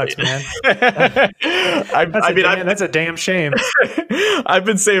 that sucks, man. That's a damn shame. I've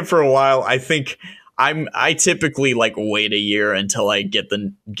been saying for a while. I think I typically like wait a year until I get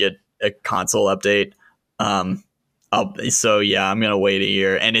a console update. So yeah, I'm gonna wait a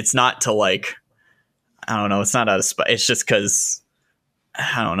year, and it's not to like, I don't know. It's not out of spite. It's just because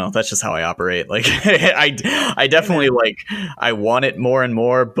I don't know. That's just how I operate. Like I definitely I want it more and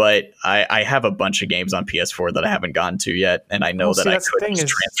more, but I have a bunch of games on PS4 that I haven't gotten to yet, and I know that I could just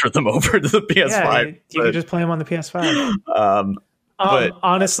transfer them over to the PS5. Yeah, you could just play them on the PS5. But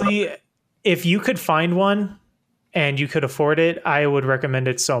honestly, if you could find one and you could afford it, I would recommend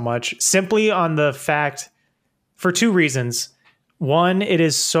it so much. Simply on the fact, for two reasons. One, it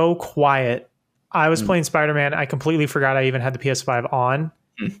is so quiet. I was playing Spider-Man. I completely forgot I even had the PS5 on.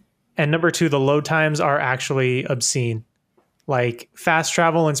 And number two, the load times are actually obscene. Like, fast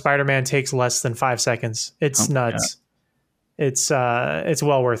travel in Spider-Man takes less than 5 seconds. It's nuts. Yeah. It's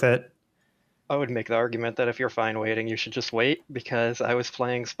well worth it. I would make the argument that if you're fine waiting, you should just wait, because I was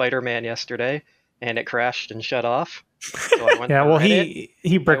playing Spider-Man yesterday and it crashed and shut off. So I went to Reddit.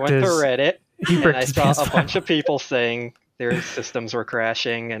 he bricked I went his, to Reddit he and I saw a bunch of people saying their systems were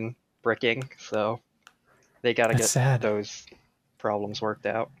crashing and bricking, so they got to get those problems worked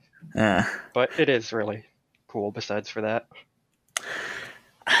out. But it is really cool besides for that.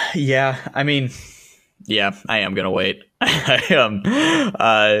 Yeah, I mean, yeah, I am gonna wait. I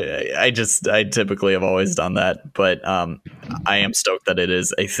typically have always done that, but I am stoked that it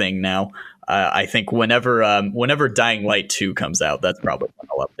is a thing now. I think whenever Dying Light 2 comes out, that's probably when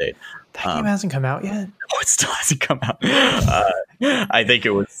I'll update. That game hasn't come out yet. No, it still hasn't come out. I think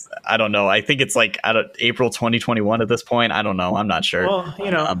it was, I don't know. I think it's like April 2021 at this point. I don't know. I'm not sure. Well,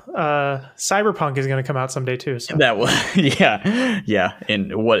 Cyberpunk is going to come out someday too. So. That will, yeah.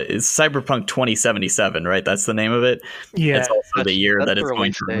 And what is Cyberpunk 2077, right? That's the name of it. Yeah. It's also the year that it's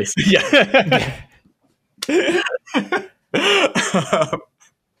going to release. Yeah.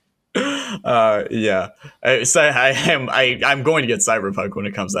 So I'm going to get Cyberpunk when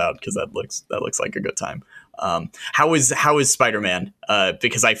it comes out, because that looks like a good time. How is Spider-Man?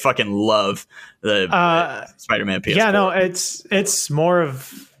 Because I fucking love the Spider-Man PS4. Yeah, no, it's more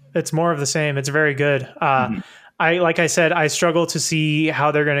of the same. It's very good. Like I said, I struggle to see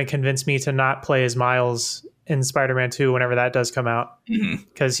how they're going to convince me to not play as Miles in Spider-Man 2 whenever that does come out,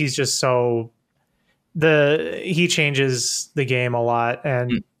 because he's just so he changes the game a lot,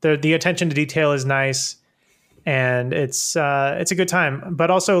 and the attention to detail is nice. and it's a good time.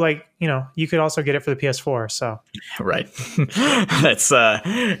 But also, like, you know, you could also get it for the PS4. So Right. That's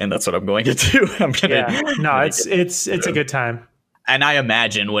and that's what I'm going to do. I'm gonna. yeah, no, it's a good time. And I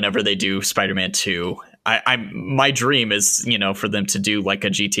imagine whenever they do Spider-Man 2, my dream is, you know, for them to do like a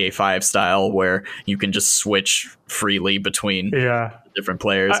GTA 5 style where you can just switch freely between different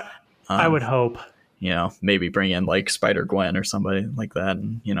players. I would hope. You know, maybe bring in like Spider-Gwen or somebody like that,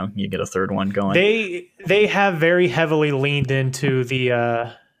 and you know, you get a third one going. They have very heavily leaned into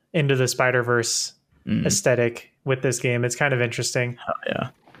the Spider-Verse aesthetic with this game. It's kind of interesting. Oh, yeah.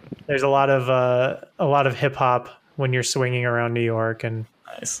 There's a lot of hip hop when you're swinging around New York, and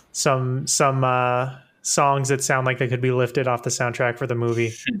Nice. some songs that sound like they could be lifted off the soundtrack for the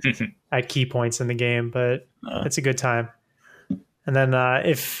movie at key points in the game. But it's a good time. And then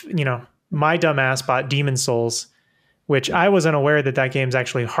if you know, my dumb ass bought Demon Souls, which I was unaware that game's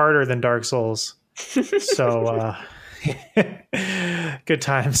actually harder than Dark Souls. So good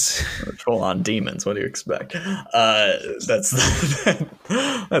times. Full on demons. What do you expect? That's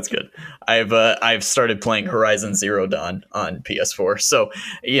that's good. I've started playing Horizon Zero Dawn on PS4, so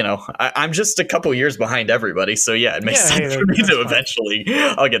you know I'm just a couple years behind everybody. So yeah, it makes sense for me to eventually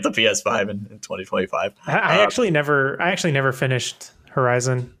I'll get the PS5 in 2025. I actually never finished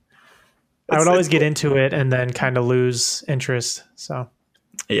Horizon. I would always get into it and then kind of lose interest. So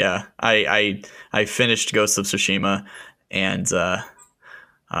yeah, I finished Ghost of Tsushima, and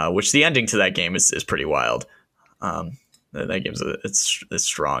which the ending to that game is pretty wild. That game's it's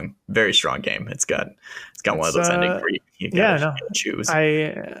strong, very strong game. It's got one of those endings where you gotta choose.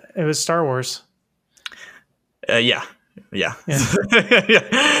 It was Star Wars. Yeah,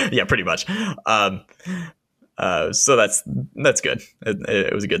 pretty much. So that's good.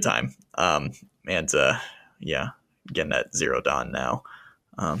 It was a good time. Getting that Zero Dawn now.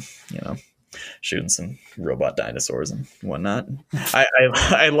 You know, shooting some robot dinosaurs and whatnot.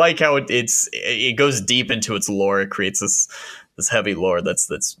 I like how it goes deep into its lore. It creates this heavy lore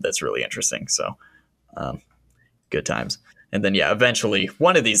that's really interesting. So, good times. And then eventually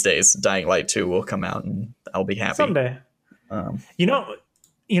one of these days, Dying Light 2 will come out, and I'll be happy someday. You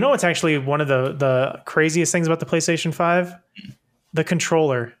know what's actually one of the craziest things about the PlayStation 5? The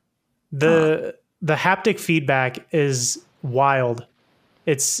controller. The haptic feedback is wild.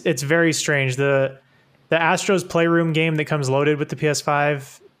 It's very strange. The Astro's Playroom game that comes loaded with the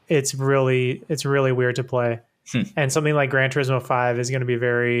PS5, it's really weird to play. And something like Gran Turismo 5 is going to be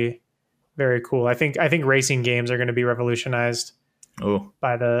very, very cool. I think racing games are going to be revolutionized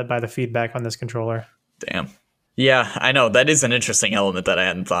by the feedback on this controller. Damn. Yeah, I know. That is an interesting element that I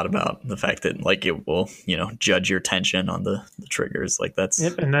hadn't thought about. The fact that like it will, you know, judge your tension on the triggers. Like that's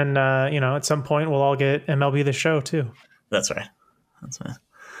Yep. And then at some point we'll all get MLB The Show too. That's right.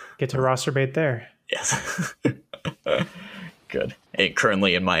 Get to roster bait there. Yes. Good. And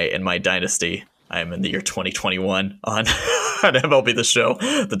currently in my dynasty, I am in the year 2021 on MLB The Show.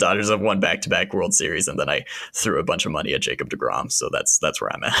 The Dodgers have won back-to-back World Series, and then I threw a bunch of money at Jacob deGrom, so that's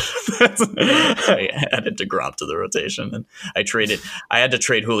where I'm at. I added deGrom to the rotation, and I had to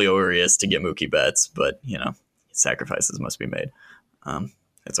trade Julio Urias to get Mookie Betts, but you know, sacrifices must be made.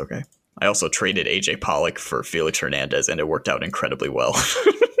 It's okay. I also traded AJ Pollock for Felix Hernandez, and it worked out incredibly well.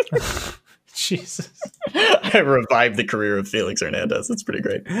 Jesus. I revived the career of Felix Hernandez. That's pretty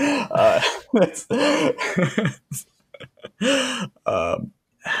great.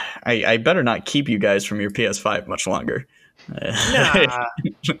 I better not keep you guys from your PS5 much longer. Nah.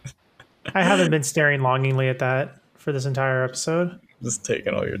 I haven't been staring longingly at that for this entire episode. Just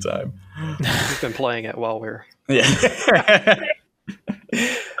taking all your time. We've been playing it while we're... Yeah.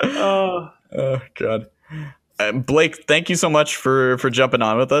 Oh, God. Blake, thank you so much for jumping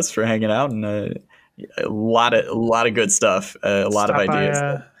on with us, for hanging out, and a lot of good stuff, a lot of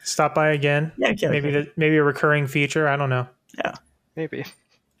ideas. Stop by again. Yeah, maybe a recurring feature. I don't know. Yeah, maybe.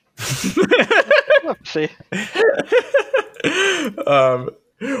 See.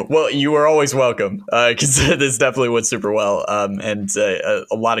 Well, you are always welcome, because this definitely went super well, and a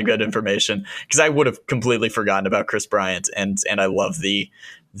lot of good information. Because I would have completely forgotten about Chris Bryant, and I love the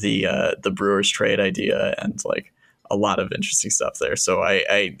Brewers trade idea, and like a lot of interesting stuff there. So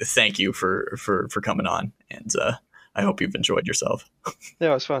I thank you for coming on, and I hope you've enjoyed yourself.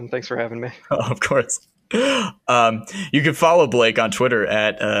 Yeah, it was fun. Thanks for having me. Of course. You can follow Blake on Twitter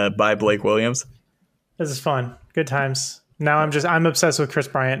at by Blake Williams. This is fun. Good times. Now I'm obsessed with Chris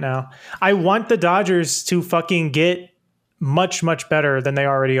Bryant now. I want the Dodgers to fucking get much, much better than they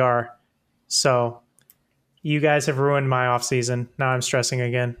already are. So you guys have ruined my offseason. Now I'm stressing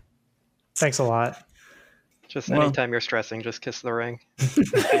again. Thanks a lot. Just anytime you're stressing, just kiss the ring.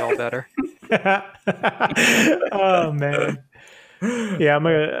 It'll be all better. Oh man. Yeah,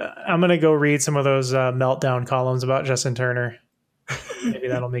 I'm gonna go read some of those meltdown columns about Justin Turner. Maybe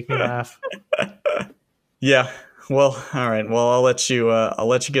that'll make me laugh. Yeah. Well, all right. Well, I'll let you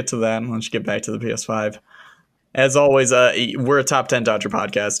get to that. I'll let you get back to the PS5. As always, we're a top 10 Dodger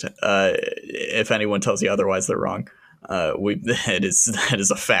podcast. If anyone tells you otherwise, they're wrong. That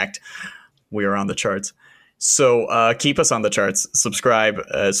is a fact. We are on the charts. So keep us on the charts. Subscribe.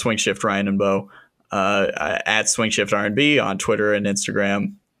 Swing Shift Ryan and Bo at Swing Shift R&B on Twitter and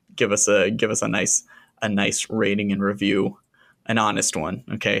Instagram. Give us a nice rating and review, an honest one.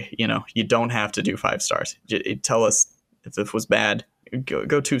 Okay, you don't have to do 5 stars. Tell us if it was bad.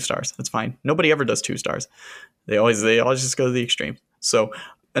 Go 2 stars. That's fine. Nobody ever does 2 stars. They always just go to the extreme. So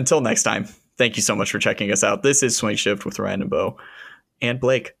until next time, thank you so much for checking us out. This is Swing Shift with Ryan and Bo and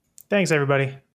Blake. Thanks, everybody.